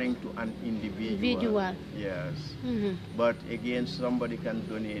referring to an individual. Yes. But again, somebody can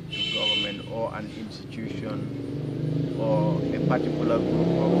donate to government or an institution or a particular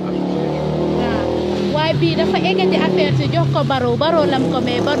group of association. Why be dafa egati affaire si jox ko Barrow lam ko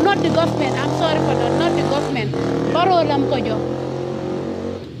may but not the government. I'm sorry for that, not the government. Barrow lam ko jox.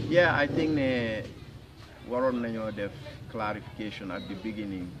 Yeah, I think waroon nañoo def clarification at the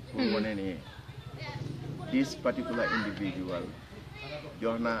beginning. Pour wane ne this particular individual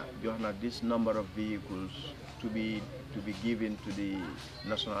jox na this number of vehicles to be given to the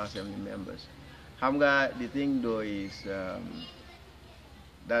National Assembly members. Xam nga the thing though is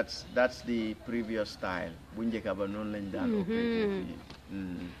that's the previous style. Bu njëkk ba noonu lañ daan opéré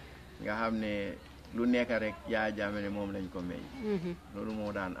nga xam ne lu nekk rek yaa jaame ne moom lañ ko may. Loolu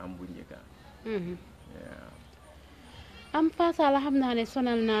moo daan am bu njëkk. am Pa Sallah xam naa ne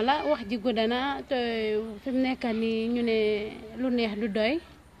sonal naa la wax ji gudda na te fi mu nekk nii ñu ne lu neex du doy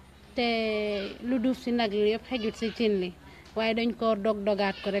te lu duuf si nag li yëpp xejut si cin li waaye dañ ko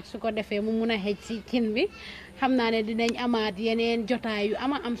dogaat ko rek su ko defee mu mun a xej si cin bi xam naa ne dinañ amaat yeneen jotaay yu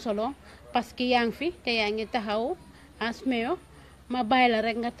am solo parce que yaa ngi fi te yaa ngi taxaw asmeyo ma bàyyi la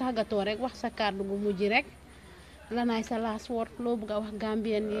rek nga tàggatoo rek wax sa kàddu gu mujj rek lanaay sa last word loo bëgg a wax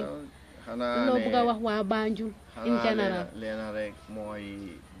Gambien yi loo bëgg a wax waa Banjul in general. leena rek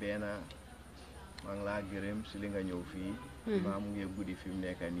mooy benn maa ngi laa gërëm si li nga ñëw fii maa mu ngi guddi fi mu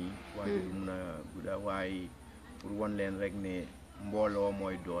nekk nii waaye du mun a gudda waaye pour won leen rek ne mbooloo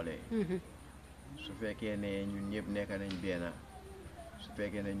mooy doole su fekkee ne ñun ñëpp nekk nañ benn su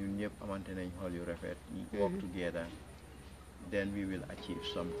fekkee ne ñun ñëpp amante nañ xol yu rafet ñu work together then we will achieve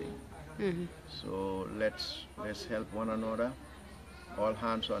something. So let's help one another, all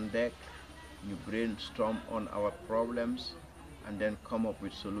hands on deck. You brainstorm on our problems and then come up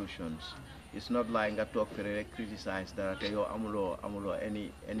with solutions. It's not like I talk to criticize that amulo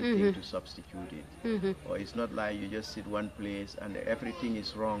anything to substitute it. Or it's not like you just sit one place and everything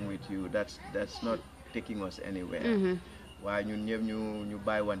is wrong with you. That's not taking us anywhere. Why you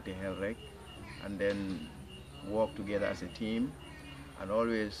buy one to hell rek and then work together as a team and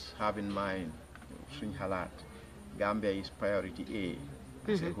always have in mind suñ xalaat Gambia is priority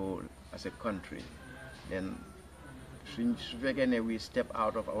A as a whole, as a country. Then we step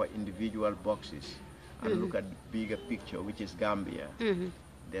out of our individual boxes and look at the bigger picture, which is Gambia,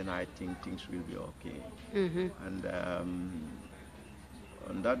 then I think things will be okay. And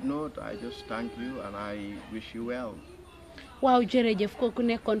on that note, I just thank you and I wish you well. waaw jërëjëf kooku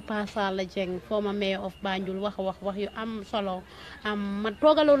nekkoon Pa Sallah Jeng former mayor of Banjul wax yu am solo ma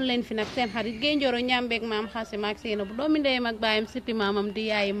toogaloon leen fi nag seen xarit Genjoro ñambeeg maam Xasim ak Seena bu doomi ndeyam ak baayam siti maamam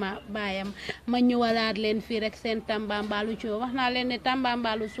di yaay baayam ma ñëwalaat leen fii rek seen Tambambalu coo wax naa leen ne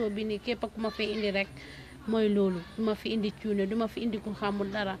Tambambalu soo bi nii képp ku ma fi indi rek mooy loolu duma fi indi cuune duma fi indi ku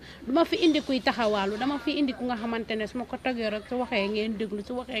xamul dara duma fi indi kuy taxawaalu dama fi indi ku nga xamante ne su ma ko toggee rek su waxee ngeen déglu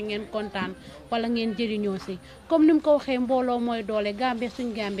su waxee ngeen kontaan wala ngeen jëriñoo si comme ni mu ko waxee mbooloo mooy doole Gambie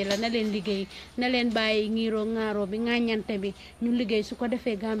suñ Gambie la na leen liggéey na leen bàyyi ngiroo ŋaaroo bi ŋàññante bi ñu liggéey su ko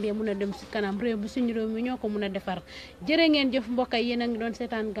defee Gambie mun a dem si kanam réew bi suñu réew mi ñoo ko mun a defar jërë ngeen jëf mbokk yi yéen a ngi doon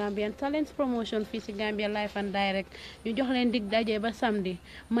seetaan Gambian Talents Promotion fii si Gambia Live and Direct ñu jox leen dig daje ba samedi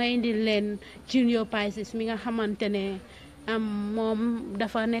ma indi leen Junior Pisces mi nga xamante ne moom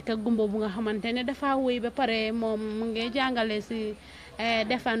dafa nekk gumbo bu nga xamante ne dafa wéy ba pare moom mu ngi jàngale si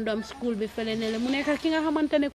defandom school bi fële ne la mu nekk ki nga xamante ne